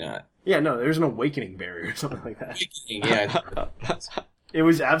maybe not. Yeah, no, there's an awakening berry or something like that. Yeah. It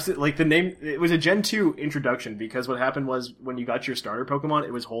was absolutely like the name. It was a Gen 2 introduction because what happened was when you got your starter Pokemon,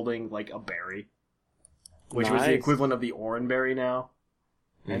 it was holding like a berry, which was the Nice. equivalent of the Oran berry now.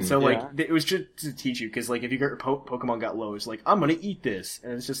 And so like Yeah. it was just to teach you, because like if your Pokemon got low, it's like I'm gonna eat this,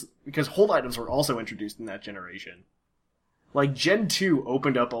 and it's just because hold items were also introduced in that generation. Like Gen 2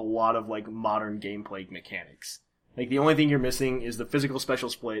 opened up a lot of like modern gameplay mechanics. Like the only thing you're missing is the physical special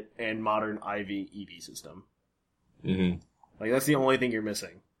split and modern IV EV system. Mm-hmm. Like that's the only thing you're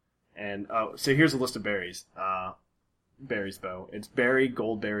missing. And so here's a list of berries. Berries, Bo. It's berry,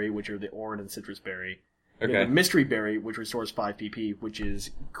 gold berry, which are the orange and citrus berry. You have Okay. the mystery berry, which restores 5 PP, which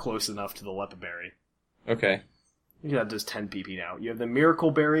is close enough to the Lepa berry. Okay. Yeah, that does 10 PP now. You have the miracle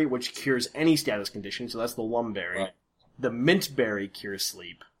berry, which cures any status condition, so that's the lum berry. Right. The mint berry cures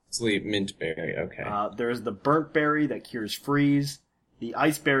sleep. Sleep Mint Berry, okay. There's the burnt berry that cures freeze. The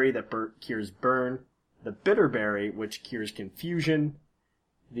ice berry that cures burn. The bitter berry, which cures confusion.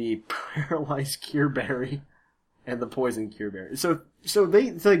 The paralyzed cure berry. And the poison cure berry. So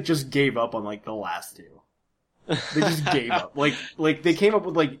they like just gave up on like the last two. They just gave up. Like they came up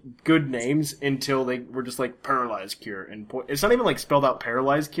with like good names until they were just like Paralyzed Cure and it's not even like spelled out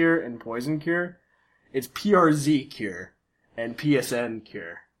Paralyzed Cure and Poison Cure. It's PRZ Cure and PSN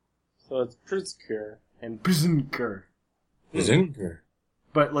Cure. So it's Priz Cure and Prison Cure. Prison Cure.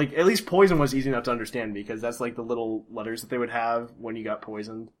 But like at least poison was easy enough to understand because that's like the little letters that they would have when you got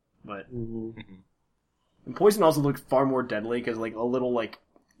poisoned. But and poison also looked far more deadly because like a little like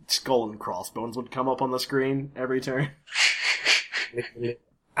skull and crossbones would come up on the screen every turn.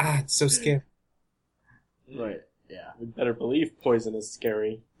 It's so scary. Right, yeah. You better believe poison is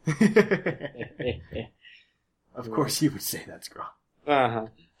scary. Of course you would say that, Scraw. Uh-huh.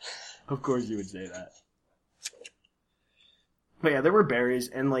 Of course you would say that. But yeah, there were berries,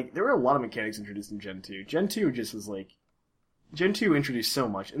 and like there were a lot of mechanics introduced in Gen 2. Gen 2 just was like... Gen 2 introduced so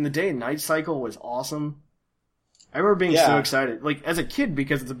much, and the day and night cycle was awesome. I remember being so excited, like, as a kid,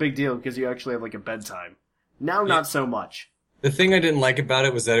 because it's a big deal, because you actually have, like, a bedtime. Now, not so much. The thing I didn't like about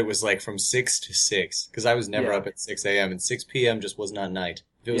it was that it was, like, from 6 to 6, because I was never up at 6 a.m., and 6 p.m. just was not night.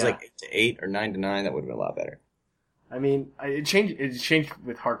 If it was, like, 8 to 8 or 9 to 9, that would have been a lot better. I mean, it changed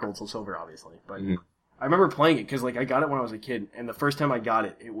with Heart Gold Soul Silver, obviously, but I remember playing it, because, like, I got it when I was a kid, and the first time I got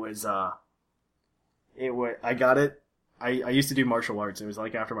it, I used to do martial arts. It was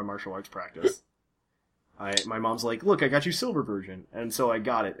like after my martial arts practice. My mom's like, "Look, I got you silver version," and so I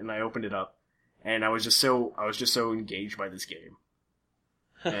got it and I opened it up, and I was just so engaged by this game,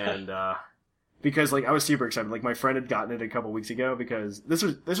 and because like I was super excited. Like my friend had gotten it a couple weeks ago because this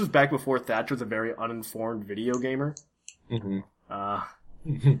was back before Thatch was a very uninformed video gamer.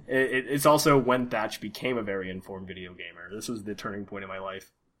 It's also when Thatch became a very informed video gamer. This was the turning point in my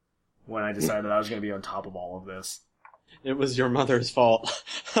life when I decided I was going to be on top of all of this. It was your mother's fault.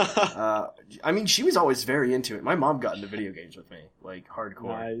 I mean, she was always very into it. My mom got into video games with me, like,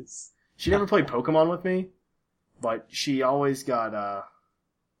 hardcore. Nice. She never played Pokemon with me, but she always got,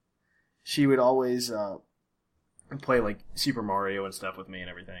 she would always, play, like, Super Mario and stuff with me and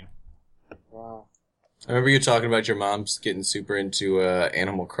everything. Wow. I remember you talking about your mom's getting super into,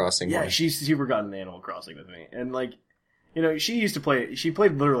 Animal Crossing. Yeah, she super got into Animal Crossing with me. And, like, you know, she played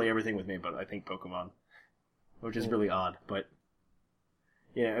literally everything with me, but I think Pokemon. Which is really odd, but,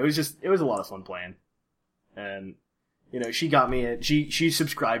 you know, it was a lot of fun playing. And, you know, she got me, she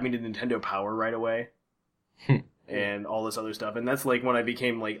subscribed me to Nintendo Power right away. And all this other stuff. And that's like when I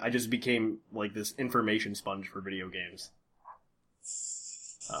just became like this information sponge for video games.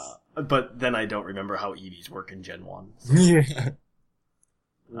 But then I don't remember how EVs work in Gen 1. So. Yeah.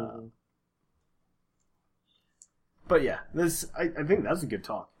 But yeah, I think that's a good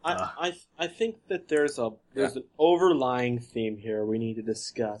talk. I think that there's an overlying theme here we need to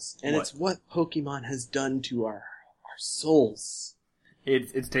discuss, and it's what Pokemon has done to our souls.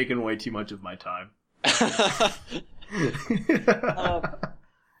 It's taken away too much of my time.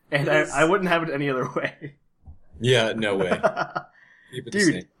 And I wouldn't have it any other way. Yeah, no way. Keep it the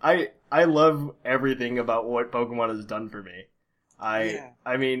same. Dude, I love everything about what Pokemon has done for me.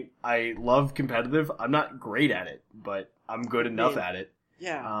 I mean, I love competitive. I'm not great at it, but I'm good enough at it.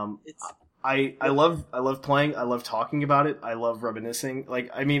 Yeah. I love playing. I love talking about it. I love reminiscing.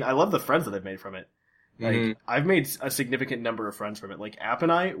 Like, I mean, I love the friends that I've made from it. Like, I've made a significant number of friends from it. Like, App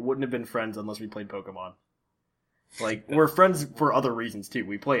and I wouldn't have been friends unless we played Pokemon. Like, we're friends for other reasons, too.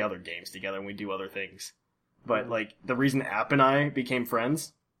 We play other games together and we do other things. But, like, the reason App and I became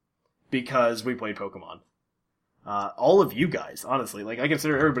friends, because we played Pokemon. All of you guys, honestly. Like, I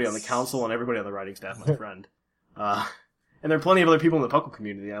consider everybody on the council and everybody on the writing staff my friend. And there are plenty of other people in the Puckle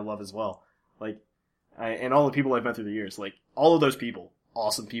community I love as well. Like, and all the people I've met through the years. Like, all of those people.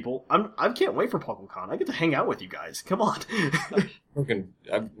 Awesome people. I can't wait for PuckleCon. I get to hang out with you guys. Come on.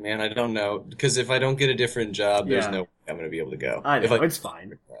 Man, I don't know. Because if I don't get a different job, there's no way I'm going to be able to go. I know, it's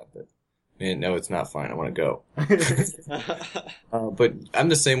fine. Man, no, it's not fine. I want to go. But I'm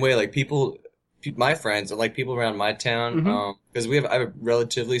the same way. Like, my friends, like people around my town, because I have a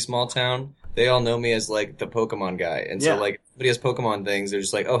relatively small town, they all know me as, like, the Pokemon guy. And so, like, if somebody has Pokemon things, they're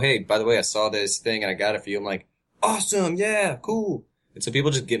just like, oh, hey, by the way, I saw this thing and I got it for you. I'm like, awesome, yeah, cool. And so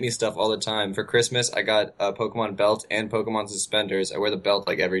people just get me stuff all the time. For Christmas, I got a Pokemon belt and Pokemon suspenders. I wear the belt,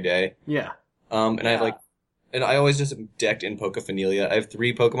 like, every day. Yeah. And I have, like, and I always just am decked in Pokephilia. I have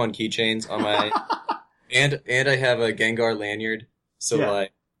 3 Pokemon keychains on my, and I have a Gengar lanyard. So,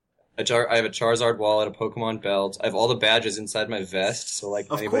 like, I have a Charizard wallet, a Pokemon belt. I have all the badges inside my vest. So, like,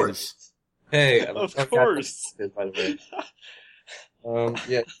 of course. Hey, of course. By the way.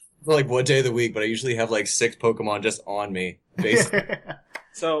 Yeah. For, like, one day of the week, but I usually have, like, 6 Pokemon just on me, basically.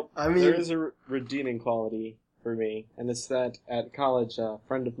 So, I mean, there is a redeeming quality for me, and it's that at college, a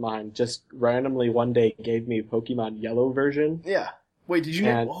friend of mine just randomly one day gave me Pokemon Yellow version. Yeah. Wait, did you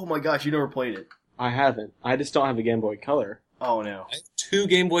know? Oh my gosh, you never played it. I haven't. I just don't have a Game Boy Color. Oh no. I have 2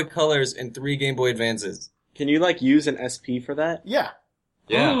 Game Boy Colors and 3 Game Boy Advances. Can you, like, use an SP for that? Yeah.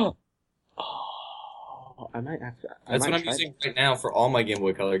 Yeah. Oh, I might have to. That's what I'm using right now for all my Game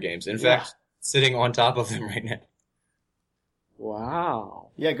Boy Color games. In fact, sitting on top of them right now. Wow.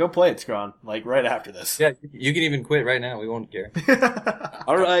 Yeah, go play it, Scron. Like, right after this. Yeah, you can even quit right now. We won't care.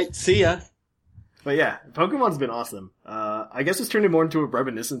 Alright, see ya. But yeah, Pokemon's been awesome. I guess it's turned it more into a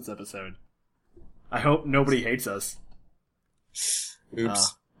reminiscence episode. I hope nobody hates us.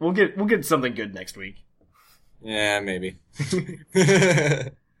 Oops. We'll get something good next week. Yeah, maybe.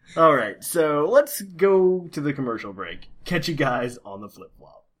 Alright, so let's go to the commercial break. Catch you guys on the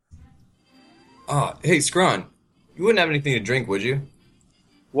flip-flop. Hey, Scron. You wouldn't have anything to drink, would you?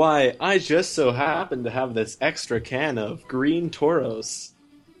 Why, I just so happen to have this extra can of green Tauros.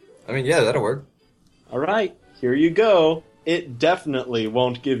 I mean, yeah, that'll work. Alright, here you go. It definitely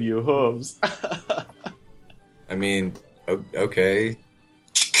won't give you hooves. I mean, okay.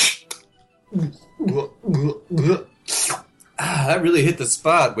 That really hit the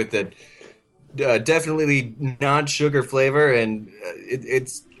spot with the definitely non-sugar flavor, and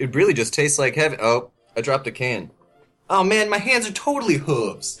it really just tastes like heaven. Oh, I dropped a can. Oh man, my hands are totally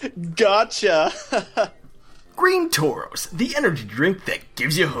hooves. Gotcha! Green Tauros, the energy drink that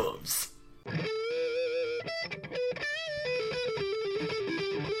gives you hooves.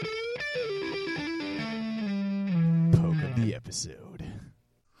 Poke of the episode.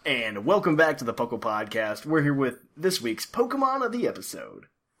 And welcome back to the Poke Podcast. We're here with this week's Pokemon of the episode.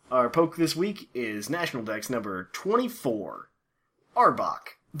 Our poke this week is National Dex number 24, Arbok,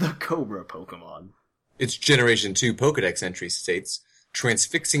 the Cobra Pokemon. Its Generation 2 Pokedex entry states,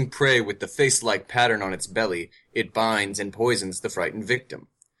 transfixing prey with the face-like pattern on its belly, it binds and poisons the frightened victim.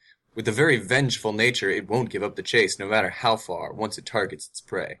 With a very vengeful nature, it won't give up the chase no matter how far once it targets its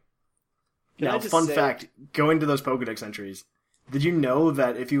prey. Now, fun fact, going to those Pokedex entries, did you know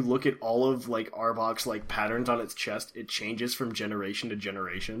that if you look at all of Arbok's patterns on its chest, it changes from generation to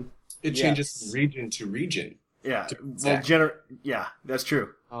generation? It changes from region to region. Yeah, yeah, that's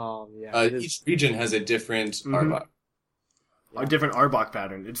true. Yeah. Each region has a different Arbok. A different Arbok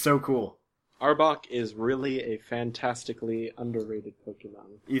pattern. It's so cool. Arbok is really a fantastically underrated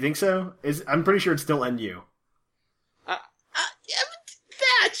Pokemon. You think so? I'm pretty sure it's still NU.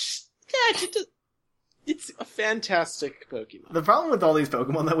 It's a fantastic Pokemon. The problem with all these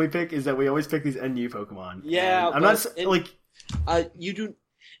Pokemon that we pick is that we always pick these NU Pokemon. Yeah, I'm not you do.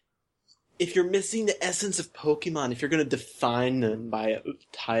 If you're missing the essence of Pokemon, if you're going to define them by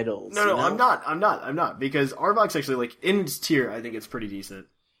titles. No, I'm not. Because Arbok's actually, in its tier, I think it's pretty decent.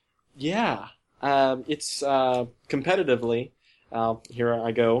 Yeah. It's, competitively, here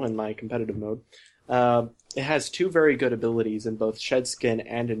I go in my competitive mode. It has 2 very good abilities in both Shed Skin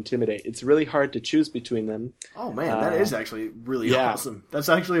and Intimidate. It's really hard to choose between them. Oh man, that is actually really awesome. That's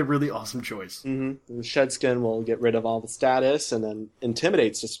actually a really awesome choice. Mm-hmm. Shed Skin will get rid of all the status, and then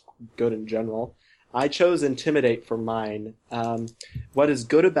Intimidate's just good in general. I chose Intimidate for mine. What is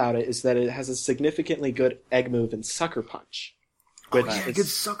good about it is that it has a significantly good egg move and Sucker Punch. Good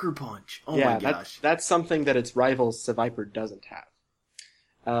Sucker Punch. Oh my gosh. That's something that its rival Seviper doesn't have.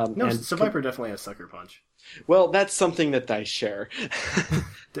 Seviper definitely has Sucker Punch. Well, that's something that I share.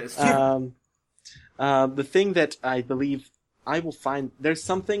 The thing that I believe I will find, there's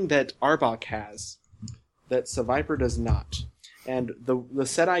something that Arbok has that Seviper does not. And the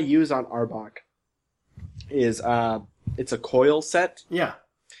set I use on Arbok is, it's a coil set. Yeah.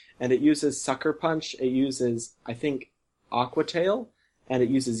 And it uses Sucker Punch, it uses, I think, Aqua Tail, and it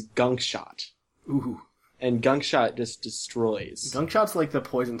uses Gunk Shot. Ooh. And Gunk Shot just destroys. Gunk Shot's like the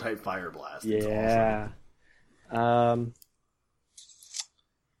poison type Fire Blast. Yeah. Awesome.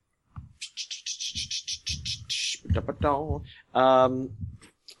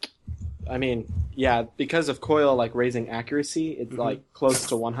 I mean, yeah, because of Coil raising accuracy, it's close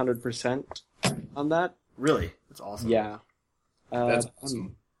to 100% on that. Really? That's awesome. Yeah. That's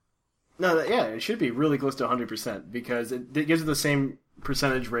awesome. No, it should be really close to 100% because it gives it the same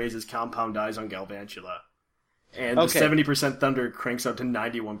percentage raise as Compound Eyes on Galvantula. And the 70% Thunder cranks up to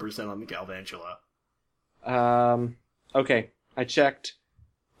 91% on the Galvantula. Okay, I checked.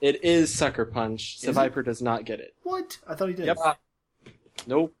 It is Sucker Punch. Seviper does not get it. What? I thought he did. Yep.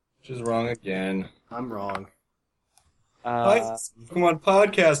 Nope. Which is wrong again. I'm wrong. Pokemon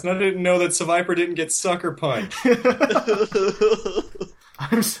Podcast, and I didn't know that Seviper didn't get Sucker Punch.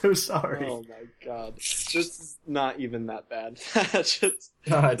 I'm so sorry. Oh my god. This is not even that bad.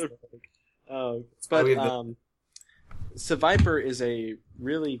 God. Seviper is a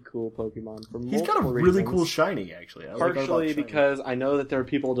really cool Pokemon for He's got a multiple really reasons. cool shiny, actually. I like Arbok Partially shiny. because I know that there are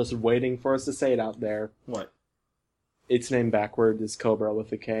people just waiting for us to say it out there. What? Its name backward is Cobra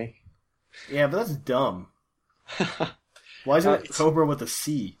with a K. Yeah, but that's dumb. Why isn't it Cobra with a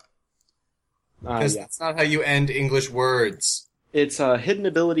C? Because that's not how you end English words. Its hidden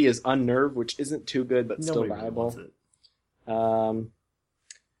ability is Unnerve, which isn't too good, but still Nobody really viable. wants it.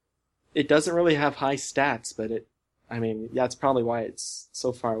 It doesn't really have high stats, but that's probably why it's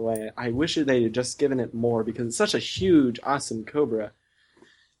so far away. I wish they had just given it more, because it's such a huge, awesome Cobra.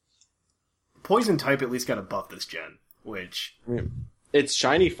 Poison type at least got a buff this gen, which... Its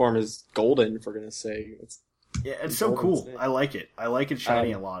shiny form is golden, for goodness sake. It's so cool. I like it. I like it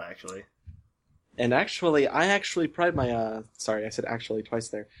shiny a lot, actually. And actually, I pride my... sorry, I said actually twice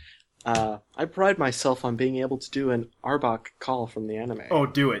there. I pride myself on being able to do an Arbok call from the anime. Oh,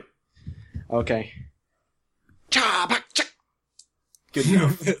 do it. Okay. Good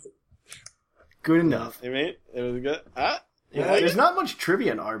enough. Good enough. You mean it was good? There's not much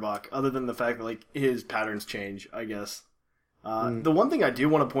trivia in Arbok, other than the fact that his patterns change, I guess. The one thing I do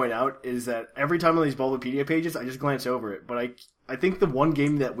want to point out is that every time on these Bulbapedia pages, I just glance over it. But I think the one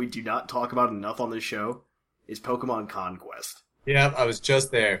game that we do not talk about enough on this show is Pokemon Conquest. Yeah, I was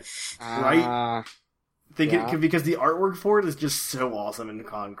just there. Right? Because the artwork for it is just so awesome in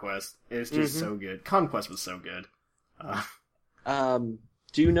Conquest. It's just so good. Conquest was so good.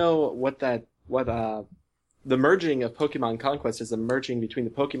 Do you know what the merging of Pokemon Conquest is a merging between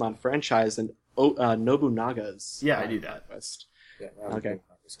the Pokemon franchise and Nobunaga's? Yeah, I knew that. Quest. Yeah, okay.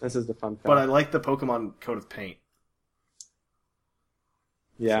 This is the fun fact. But I like the Pokemon coat of paint.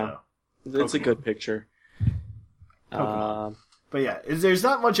 Yeah. So, it's a good picture. But yeah, there's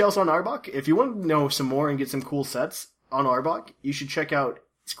not much else on Arbok. If you want to know some more and get some cool sets on Arbok, you should check out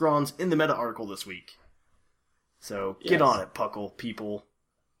Scrawn's In the Meta article this week. So get on it, Puckle people.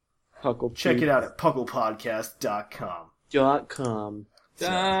 Check it out at pucklepodcast.com. .com.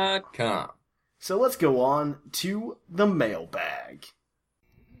 So let's go on to the mailbag.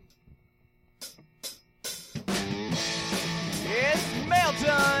 It's mail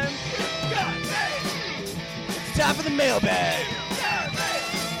time! It's time for the mailbag!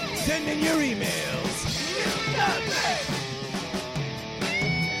 Send in your emails!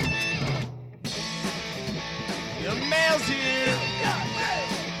 Your mail's here!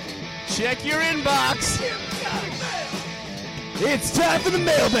 Check your inbox! It's time for the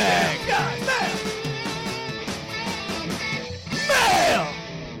mailbag! Mail!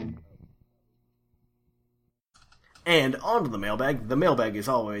 And on to the mailbag. The mailbag, as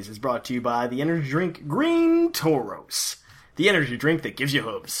always, is brought to you by the energy drink Green Toros. The energy drink that gives you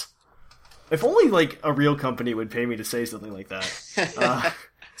hooves. If only, a real company would pay me to say something like that.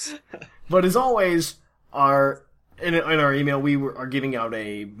 But as always, in our email, we are giving out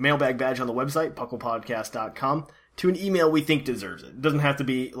a mailbag badge on the website, pucklepodcast.com, to an email we think deserves it. It doesn't have to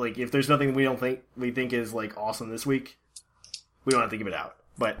be, if there's nothing we think is, awesome this week, we don't have to give it out.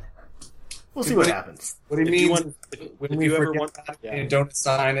 But we'll see what happens. What do you mean? When we forget and don't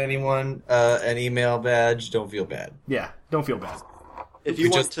assign anyone an email badge, don't feel bad. Yeah, don't feel bad. If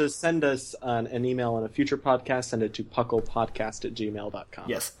you want to send us an email on a future podcast, send it to pucklepodcast@gmail.com.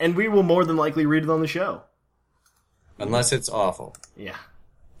 Yes, and we will more than likely read it on the show. Unless it's awful. Yeah.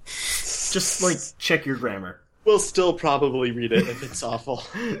 Just, check your grammar. We'll still probably read it if it's awful.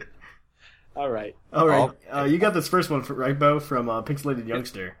 All right. You got this first one, right, Bo, from Pixelated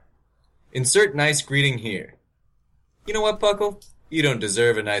Youngster. Insert nice greeting here. You know what, Puckle? You don't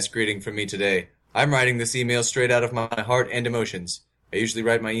deserve a nice greeting from me today. I'm writing this email straight out of my heart and emotions. I usually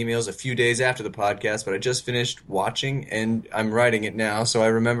write my emails a few days after the podcast, but I just finished watching, and I'm writing it now, so I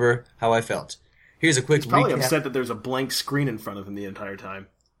remember how I felt. Here's a quick He's probably recap. upset that there's a blank screen in front of him the entire time.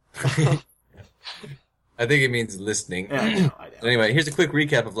 I think it means listening. Yeah, I know. Anyway, here's a quick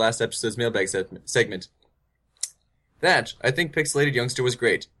recap of last episode's mailbag segment. I think Pixelated Youngster was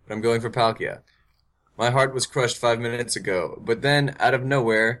great, but I'm going for Palkia. My heart was crushed 5 minutes ago, but then, out of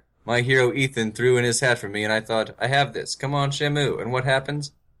nowhere, my hero Ethan threw in his hat for me, and I thought, I have this. Come on, Shamu. And what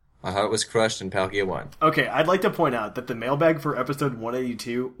happens? My heart was crushed, and Palkia won. Okay, I'd like to point out that the mailbag for episode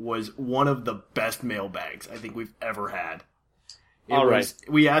 182 was one of the best mailbags I think we've ever had.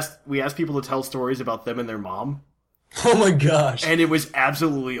 We asked people to tell stories about them and their mom. Oh my gosh. And it was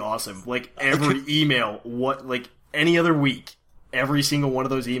absolutely awesome. Every email, any other week, every single one of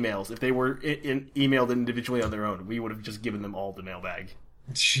those emails, if they were emailed individually on their own, we would have just given them all the mailbag.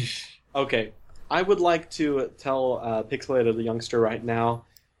 Okay, I would like to tell Pixelated the Youngster right now,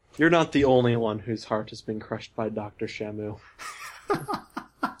 you're not the only one whose heart has been crushed by Dr. Shamu.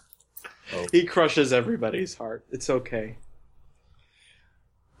 He crushes everybody's heart. It's okay.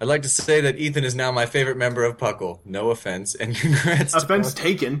 I'd like to say that Ethan is now my favorite member of Puckle. No offense, and congrats. Offense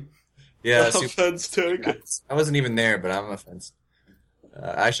taken. Yeah, Offense taken. I wasn't even there, but I'm offense.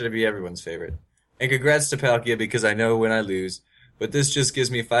 I should be everyone's favorite. And congrats to Palkia because I know when I lose, but this just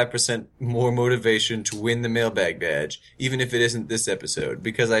gives me 5% more motivation to win the mailbag badge, even if it isn't this episode,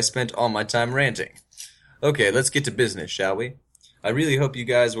 because I spent all my time ranting. Okay, let's get to business, shall we? I really hope you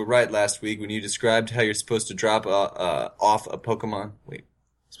guys were right last week when you described how you're supposed to drop off a Pokemon.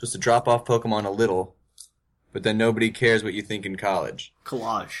 Supposed to drop off Pokemon a little, but then nobody cares what you think in college.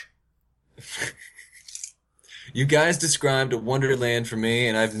 Collage. You guys described a wonderland for me,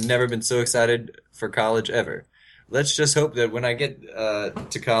 and I've never been so excited for college ever. Let's just hope that when I get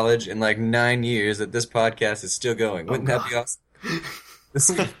to college in like 9 years that this podcast is still going. Wouldn't that be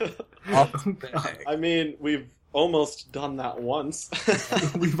awesome? I mean, we've almost done that once.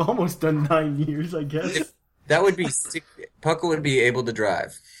 We've almost done 9 years, I guess. That would be sick. Puckle would be able to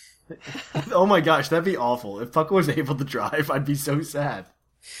drive. Oh my gosh, that'd be awful. If Puckle was able to drive, I'd be so sad.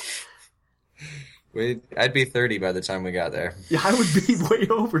 I'd be 30 by the time we got there. Yeah, I would be way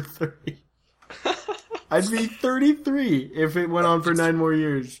over 30. I'd be 33 if it went on for 9 more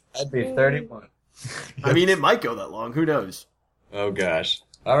years. I'd be 31. I mean, it might go that long. Who knows? Oh, gosh.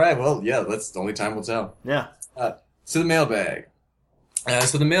 All right, well, yeah, that's the only time will tell. Yeah. So the mailbag.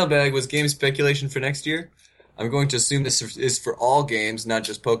 So the mailbag was game speculation for next year. I'm going to assume this is for all games, not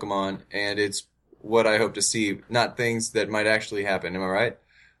just Pokemon, and it's what I hope to see, not things that might actually happen. Am I right?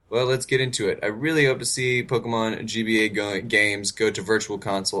 Well, let's get into it. I really hope to see Pokemon GBA games go to Virtual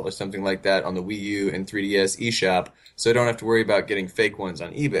Console or something like that on the Wii U and 3DS eShop, so I don't have to worry about getting fake ones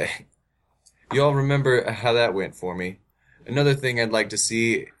on eBay. You all remember how that went for me. Another thing I'd like to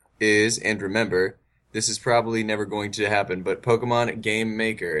see is, and remember, this is probably never going to happen, but Pokemon Game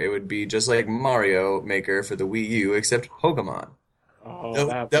Maker. It would be just like Mario Maker for the Wii U, except Pokemon. Oh,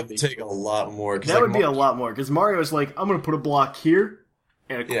 that would take a lot more. That would be a lot more, because Mario's like, I'm going to put a block here,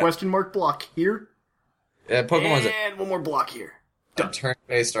 and a question mark block here, Pokemon's and one more block here. Done.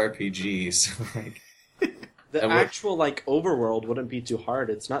 Turn-based RPGs. The actual, overworld wouldn't be too hard.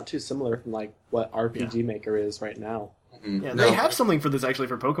 It's not too similar from, what RPG Maker is right now. Yeah, they have something for this, actually,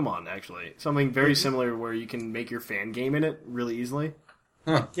 for Pokemon, actually. Something very similar where you can make your fan game in it really easily.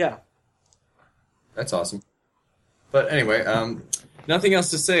 Huh. Yeah. That's awesome. But anyway, nothing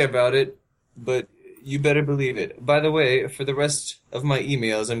else to say about it, but you better believe it. By the way, for the rest of my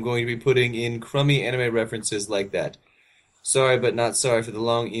emails, I'm going to be putting in crummy anime references like that. Sorry, but not sorry for the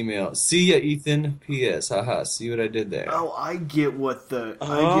long email. See ya, Ethan. P.S. Haha, see what I did there. Oh, I get what the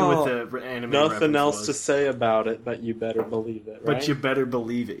anime Nothing else was. to say about it, but you better believe it, right? But you better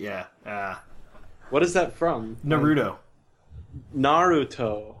believe it, yeah. What is that from? Naruto.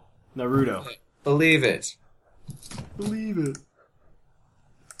 Naruto. Believe it. Believe it.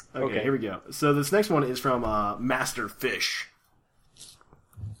 Okay, here we go. So this next one is from Master Fish.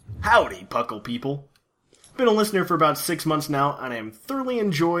 Howdy, Puckle people. Been a listener for about 6 months now, and I am thoroughly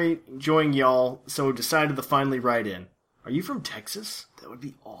enjoying y'all, so decided to finally write in. Are you from Texas? That would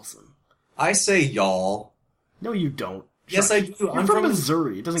be awesome. I say y'all. No, you don't. Yes, I do. You're from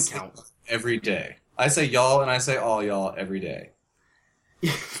Missouri. It doesn't count. Every day. I say y'all and I say all y'all every day.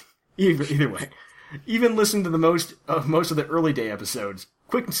 Either way. Even listening to the most of the early day episodes.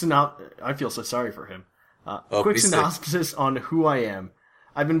 I feel so sorry for him. Quick synopsis on who I am.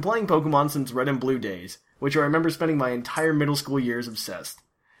 I've been playing Pokemon since Red and Blue days, which I remember spending my entire middle school years obsessed.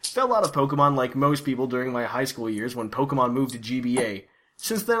 Fell out of Pokemon like most people during my high school years when Pokemon moved to GBA.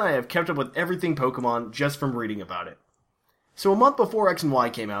 Since then I have kept up with everything Pokemon just from reading about it. So a month before X and Y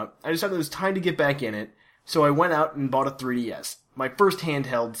came out, I decided it was time to get back in it, so I went out and bought a 3DS, my first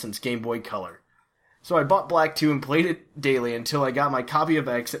handheld since Game Boy Color. So I bought Black 2 and played it daily until I got my copy of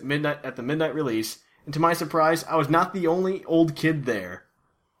X at the midnight release, and to my surprise, I was not the only old kid there.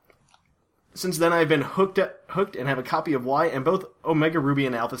 Since then, I've been hooked and have a copy of Y and both Omega Ruby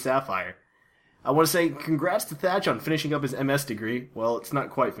and Alpha Sapphire. I want to say congrats to Thatch on finishing up his MS degree. Well, it's not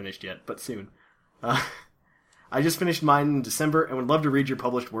quite finished yet, but soon. I just finished mine in December and would love to read your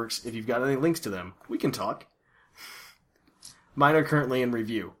published works if you've got any links to them. We can talk. Mine are currently in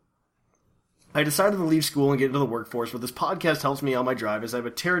review. I decided to leave school and get into the workforce, but this podcast helps me on my drive as I have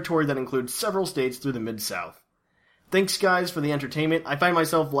a territory that includes several states through the Mid-South. Thanks, guys, for the entertainment. I find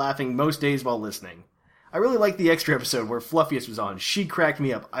myself laughing most days while listening. I really liked the extra episode where Fluffiest was on. She cracked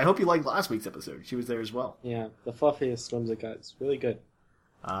me up. I hope you liked last week's episode. She was there as well. Yeah, the Fluffiest Whimsicott is really good.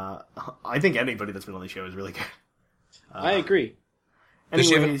 I think anybody that's been on the show is really good. I agree. Does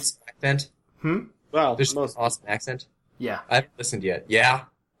she have an accent? Well, Does she have an awesome accent? Yeah. I haven't listened yet. Yeah?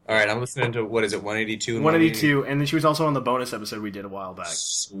 All right, I'm listening to, what is it, 182 and 182, and then she was also on the bonus episode we did a while back.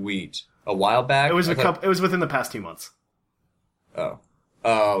 Sweet. A while back? It was It was within the past 2 months. Oh,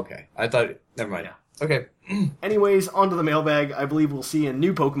 okay. I thought... Never mind. Yeah. Okay. Anyways, on to the mailbag. I believe we'll see a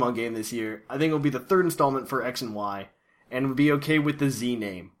new Pokemon game this year. I think it'll be the third installment for X and Y, and would be okay with the Z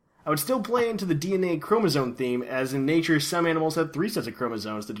name. I would still play into the DNA chromosome theme, as in nature some animals have 3 sets of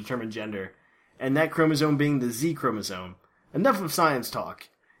chromosomes to determine gender, and that chromosome being the Z chromosome. Enough of science talk.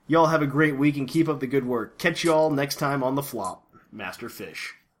 Y'all have a great week and keep up the good work. Catch y'all next time on The Flop. Master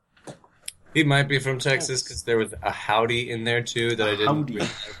Fish. He might be from Texas because there was a howdy in there too that I didn't. Howdy.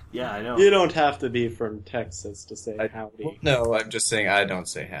 Yeah, I know. You don't have to be from Texas to say howdy. No, I'm just saying I don't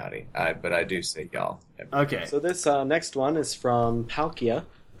say howdy. But I do say y'all. Okay. So this next one is from Palkia.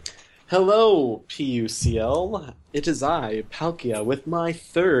 Hello, PUCL. It is I, Palkia, with my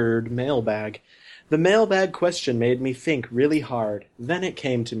third mailbag. The mailbag question made me think really hard. Then it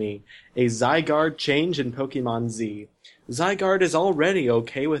came to me. A Zygarde change in Pokemon Z. Zygarde is already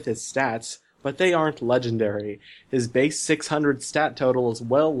okay with his stats, but they aren't legendary. His base 600 stat total is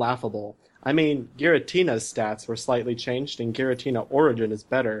well laughable. I mean, Giratina's stats were slightly changed and Giratina Origin is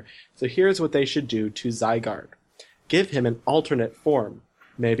better, so here's what they should do to Zygarde. Give him an alternate form.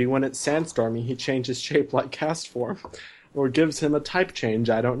 Maybe when it's sandstorming he changes shape like cast form. Or gives him a type change,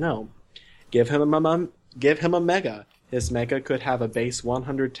 I don't know. Give him a Mega. His Mega could have a base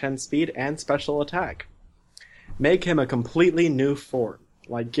 110 speed and special attack. Make him a completely new form,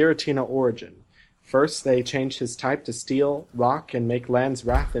 like Giratina Origin. First, they change his type to Steel, Rock, and make Land's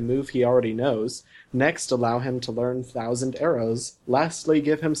Wrath a move he already knows. Next, allow him to learn Thousand Arrows. Lastly,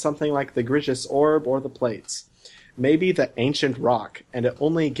 give him something like the Grisius Orb or the Plates. Maybe the Ancient Rock, and it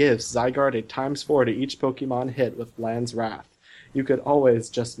only gives Zygarde a ×4 to each Pokemon hit with Land's Wrath. You could always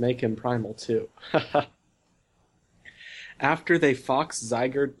just make him Primal too. After they fox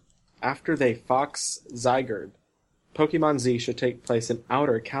Zygarde, Pokemon Z should take place in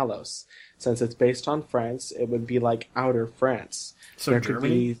Outer Kalos. Since it's based on France, it would be like Outer France. So There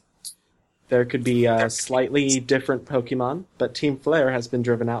could be slightly different Pokemon, but Team Flare has been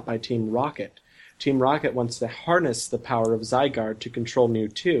driven out by Team Rocket. Team Rocket wants to harness the power of Zygarde to control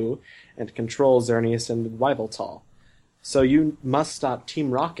Mewtwo and control Xerneas and Yveltal. So you must stop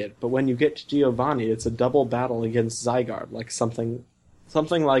Team Rocket, but when you get to Giovanni, it's a double battle against Zygarde, like something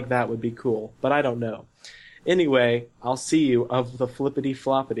like that would be cool, but I don't know. Anyway, I'll see you of the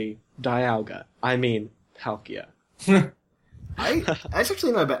flippity-floppity Dialga. I mean, Palkia. That's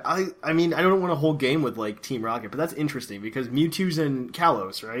actually not bad. I mean, I don't want a whole game with, like, Team Rocket, but that's interesting, because Mewtwo's in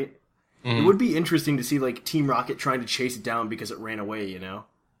Kalos, right? Mm-hmm. It would be interesting to see, like, Team Rocket trying to chase it down because it ran away, you know?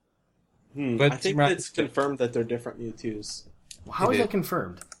 But I think it's confirmed that they're different Mewtwo's. Well, how is that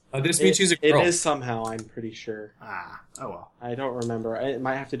confirmed? This Mewtwo's a girl. It is somehow, I'm pretty sure. Oh well. I don't remember. It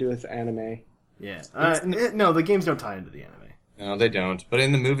might have to do with anime. Yeah. No, the games don't tie into the anime. No, they don't. But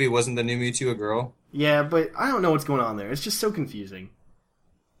in the movie, wasn't the new Mewtwo a girl? Yeah, but I don't know what's going on there. It's just so confusing.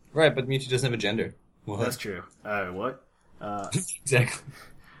 Right, but Mewtwo doesn't have a gender. What? That's true. What? Exactly.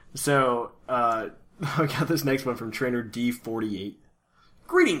 So, I got this next one from Trainer D48.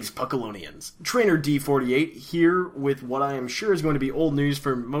 Greetings, Puckalonians. Trainer D48 here with what I am sure is going to be old news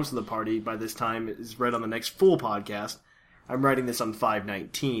for most of the party by this time is read on the next full podcast. I'm writing this on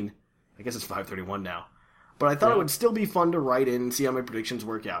 5/19. I guess it's 5/31 now. But I thought it would still be fun to write in and see how my predictions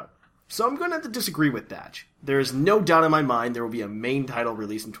work out. So I'm going to have to disagree with Thatch. There is no doubt in my mind there will be a main title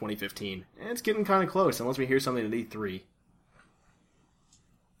released in 2015. And it's getting kind of close, unless we hear something at E3.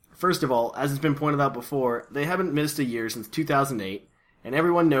 First of all, as has been pointed out before, they haven't missed a year since 2008, and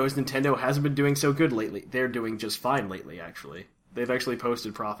everyone knows Nintendo hasn't been doing so good lately. They're doing just fine lately, actually. They've actually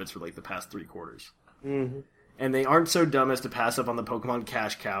posted profits for like the past 3 quarters. Mm-hmm. And they aren't so dumb as to pass up on the Pokemon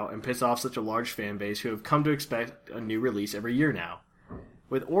cash cow and piss off such a large fan base who have come to expect a new release every year now.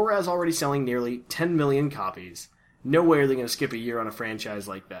 With Oraz already selling nearly 10 million copies, no way are they going to skip a year on a franchise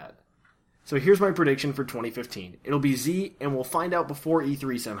like that. So here's my prediction for 2015. It'll be Z, and we'll find out before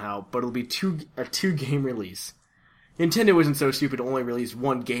E3 somehow, but it'll be a 2-game release. Nintendo isn't so stupid to only release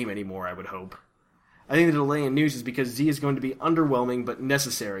 1 game anymore, I would hope. I think the delay in news is because Z is going to be underwhelming but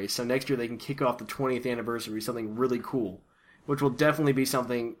necessary, so next year they can kick off the 20th anniversary with something really cool, which will definitely be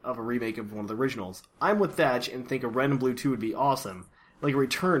something of a remake of one of the originals. I'm with Thatch and think a Red and Blue 2 would be awesome, like a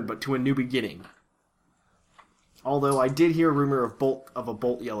return but to a new beginning. Although I did hear a rumor of a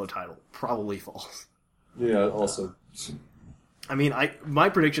Bolt Yellow title. Probably false. Yeah, also. I mean, my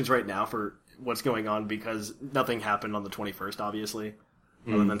predictions right now for what's going on, because nothing happened on the 21st, obviously,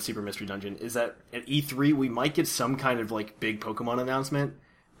 other than Super Mystery Dungeon, is that at E3 we might get some kind of like big Pokemon announcement,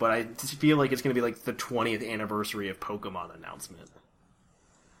 but I feel like it's going to be like the 20th anniversary of Pokemon announcement.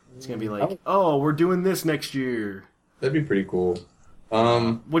 It's going to be like, oh, we're doing this next year. That'd be pretty cool.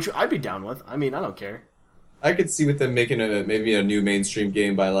 Which I'd be down with. I mean, I don't care. I could see with them making maybe a new mainstream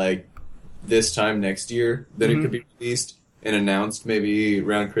game by like this time next year. Then it could be released and announced maybe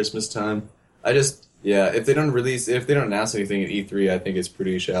around Christmas time. If they don't announce anything at E3, I think it's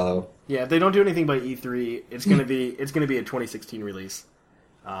pretty shallow. Yeah, if they don't do anything by E3, it's gonna be a 2016 release.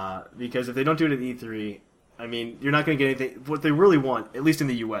 Because if they don't do it at E3, I mean, you're not gonna get anything. What they really want, at least in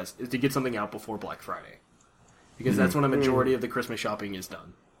the US, is to get something out before Black Friday, because that's when a majority of the Christmas shopping is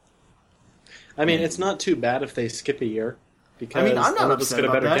done. I mean, it's not too bad if they skip a year, because I mean, I'm not upset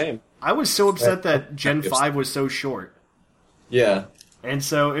about that. Game. I was so upset that Gen 5 was so short. Yeah. And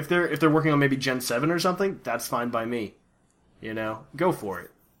so if they're working on maybe Gen 7 or something, that's fine by me. You know, go for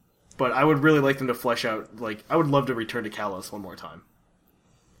it. But I would really like them to flesh out, like, I would love to return to Kalos one more time.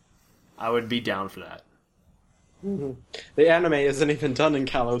 I would be down for that. Mm-hmm. The anime isn't even done in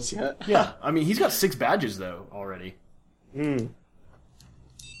Kalos yet. Yeah, I mean, he's got 6 badges, though, already.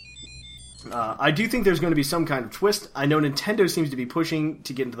 I do think there's going to be some kind of twist. I know Nintendo seems to be pushing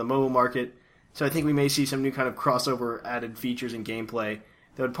to get into the mobile market, so I think we may see some new kind of crossover added features and gameplay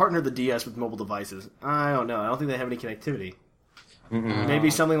that would partner the DS with mobile devices. I don't know. I don't think they have any connectivity.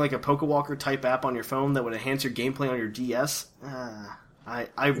 Maybe something like a Pokewalker type app on your phone that would enhance your gameplay on your DS.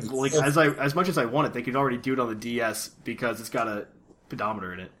 As much as I want it, they could already do it on the DS because it's got a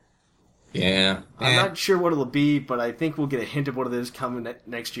pedometer in it. Yeah. I'm not sure what it'll be, but I think we'll get a hint of what it is coming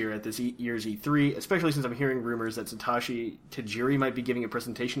next year at this year's E3, especially since I'm hearing rumors that Satoshi Tajiri might be giving a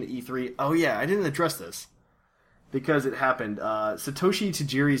presentation at E3. Oh yeah, I didn't address this because it happened. Satoshi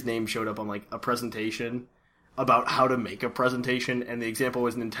Tajiri's name showed up on like a presentation about how to make a presentation, and the example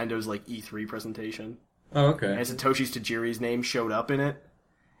was Nintendo's like E3 presentation. Oh, okay. And Satoshi Tajiri's name showed up in it,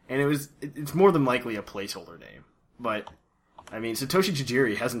 and it's more than likely a placeholder name, but I mean, Satoshi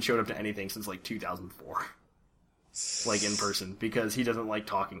Tajiri hasn't showed up to anything since, like, 2004. Like, in person, because he doesn't like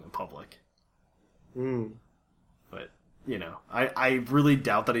talking in public. But, you know, I really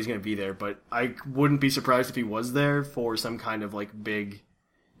doubt that he's going to be there, but I wouldn't be surprised if he was there for some kind of, like, big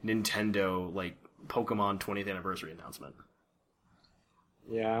Nintendo, like, Pokemon 20th anniversary announcement.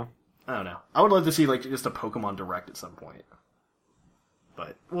 Yeah. I don't know. I would love to see, like, just a Pokemon Direct at some point.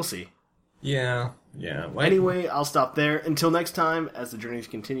 But we'll see. Yeah. Anyway, I'll stop there. Until next time, as the journeys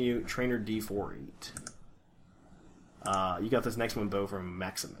continue, Trainer D48. You got this next one, Bo, from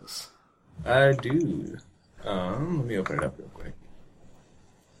Maximus. I do. Let me open it up real quick.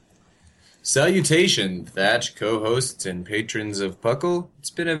 Salutation, Thatch, co-hosts, and patrons of Puckle. It's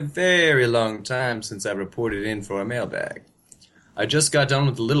been a very long time since I reported in for a mailbag. I just got done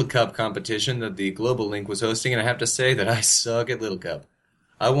with the Little Cup competition that the Global Link was hosting, and I have to say that I suck at Little Cup.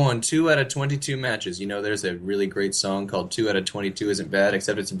 I won 2 out of 22 matches. You know, there's a really great song called 2 out of 22 Isn't Bad,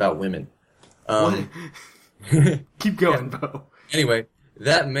 except it's about women. Keep going, Bo. Anyway,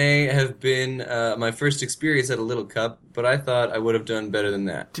 that may have been my first experience at a Little Cup, but I thought I would have done better than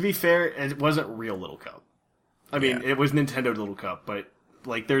that. To be fair, it wasn't real Little Cup. I mean, It was Nintendo Little Cup, but,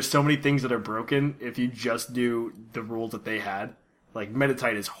 like, there's so many things that are broken if you just do the rules that they had. Like,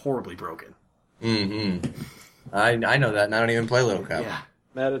 Meditite is horribly broken. I know that, and I don't even play Little Cup. Yeah.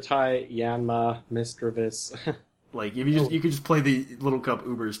 Meditite, Yanma, Misdreavus. Like, if you could just play the Little Cup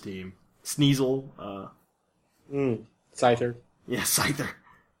Ubers team. Sneasel, Scyther. Yeah, Scyther.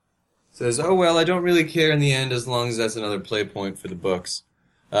 Says, oh well, I don't really care in the end as long as that's another play point for the books.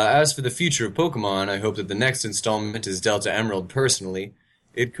 As for the future of Pokemon, I hope that the next installment is Delta Emerald personally.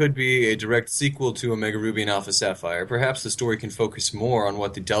 It could be a direct sequel to Omega Ruby and Alpha Sapphire. Perhaps the story can focus more on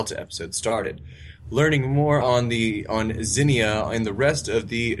what the Delta episode started. Learning more on Zinnia and the rest of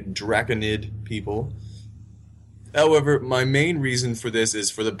the Draconid people. However, my main reason for this is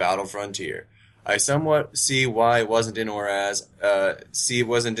for the Battle Frontier. I somewhat see why it wasn't in it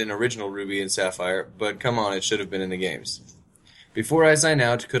wasn't in original Ruby and Sapphire, but come on, it should have been in the games. Before I sign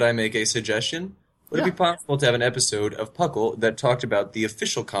out, could I make a suggestion? Would it be possible to have an episode of Puckle that talked about the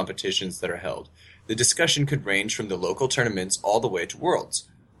official competitions that are held? The discussion could range from the local tournaments all the way to Worlds.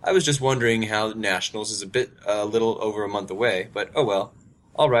 I was just wondering how Nationals is a little over a month away, but oh well.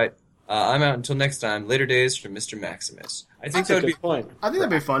 All right. I'm out until next time. Later days from Mr. Maximus. I think that would be point. I think that'd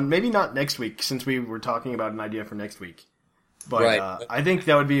be fun. Maybe not next week, since we were talking about an idea for next week. But right. I think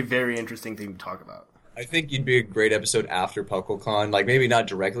that would be a very interesting thing to talk about. I think you'd be a great episode after PuckleCon. Like, maybe not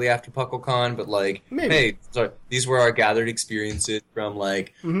directly after PuckleCon, but like, maybe. Hey, sorry, these were our gathered experiences from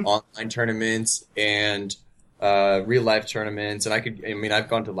like online tournaments and real-life tournaments. And I've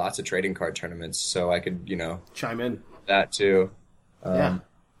gone to lots of trading card tournaments, so I could, chime in. That too. Yeah.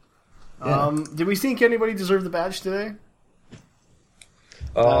 Did we think anybody deserved the badge today?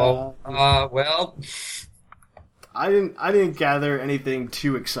 Well, I didn't gather anything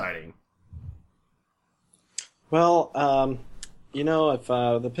too exciting. Well, if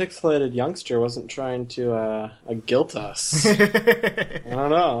the pixelated youngster wasn't trying to guilt us, I don't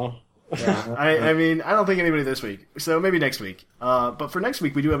know. Yeah, I mean, I don't think anybody this week, so maybe next week. But for next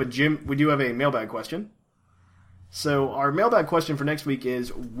week, we do have a mailbag question. So our mailbag question for next week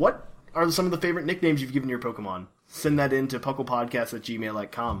is: what are some of the favorite nicknames you've given your Pokemon? Send that in to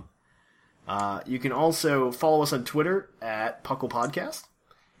pucklepodcast@gmail.com. You can also follow us on Twitter at pucklepodcast.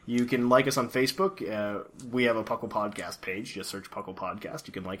 You can like us on Facebook. We have a Puckle Podcast page. Just search Puckle Podcast.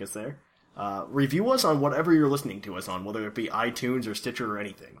 You can like us there. Review us on whatever you're listening to us on, whether it be iTunes or Stitcher or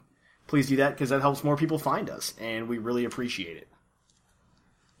anything. Please do that because that helps more people find us, and we really appreciate it.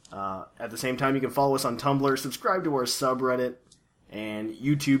 At the same time, you can follow us on Tumblr, subscribe to our subreddit, and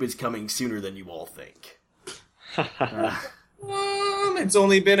YouTube is coming sooner than you all think. It's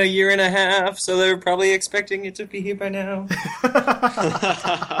only been a year and a half, so they're probably expecting it to be here by now.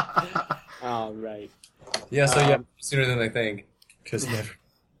 All right. Yeah, so sooner than they think. Because never.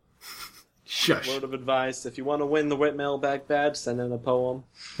 Shush. Word of advice: if you want to win the Whit Mailbag badge, send in a poem.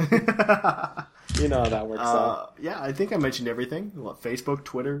 You know how that works out. Yeah, I think I mentioned everything. Facebook,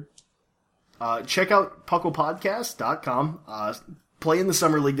 Twitter. Check out pucklepodcast.com. Play in the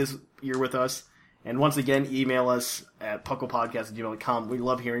Summer League this year with us. And once again, email us at pucklepodcast@gmail.com. We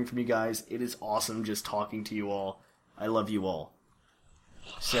love hearing from you guys. It is awesome just talking to you all. I love you all.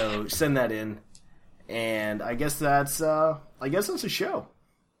 So send that in. And I guess that's a show.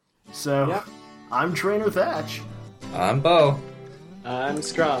 So yeah. I'm Trainer Thatch. I'm Bo. I'm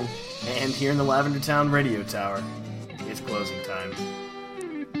Scrum. And here in the Lavender Town Radio Tower, it's closing time.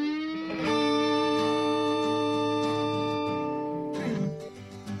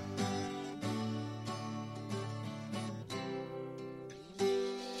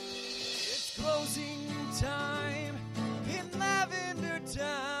 It's closing time in Lavender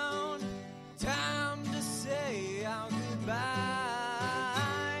Town. Time to say our goodbyes.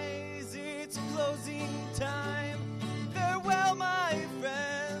 It's closing time. Farewell, my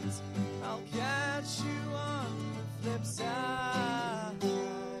friends. I'll catch you on the flip side.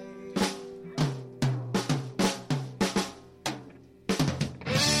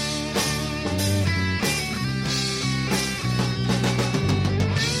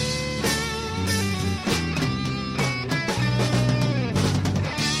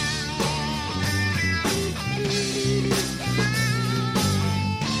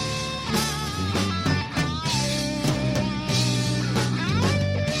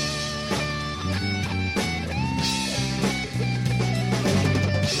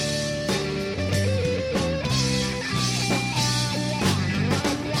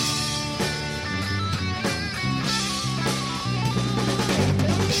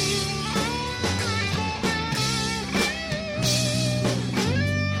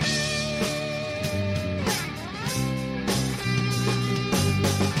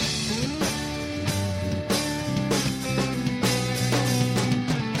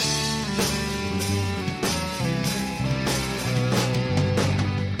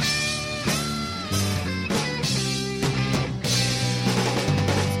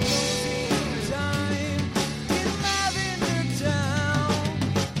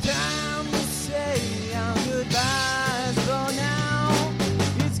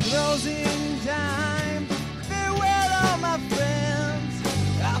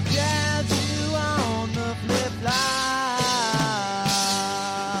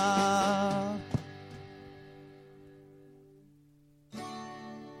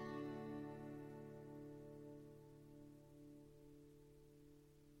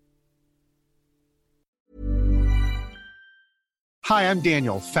 Hi, I'm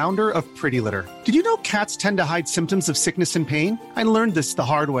Daniel, founder of Pretty Litter. Did you know cats tend to hide symptoms of sickness and pain? I learned this the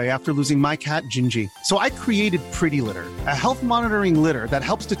hard way after losing my cat, Gingy. So I created Pretty Litter, a health monitoring litter that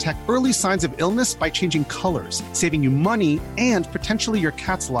helps detect early signs of illness by changing colors, saving you money and potentially your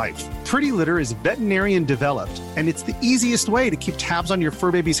cat's life. Pretty Litter is veterinarian developed, and it's the easiest way to keep tabs on your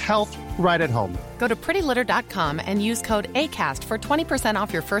fur baby's health right at home. Go to prettylitter.com and use code ACAST for 20%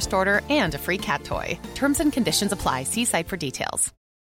 off your first order and a free cat toy. Terms and conditions apply. See site for details.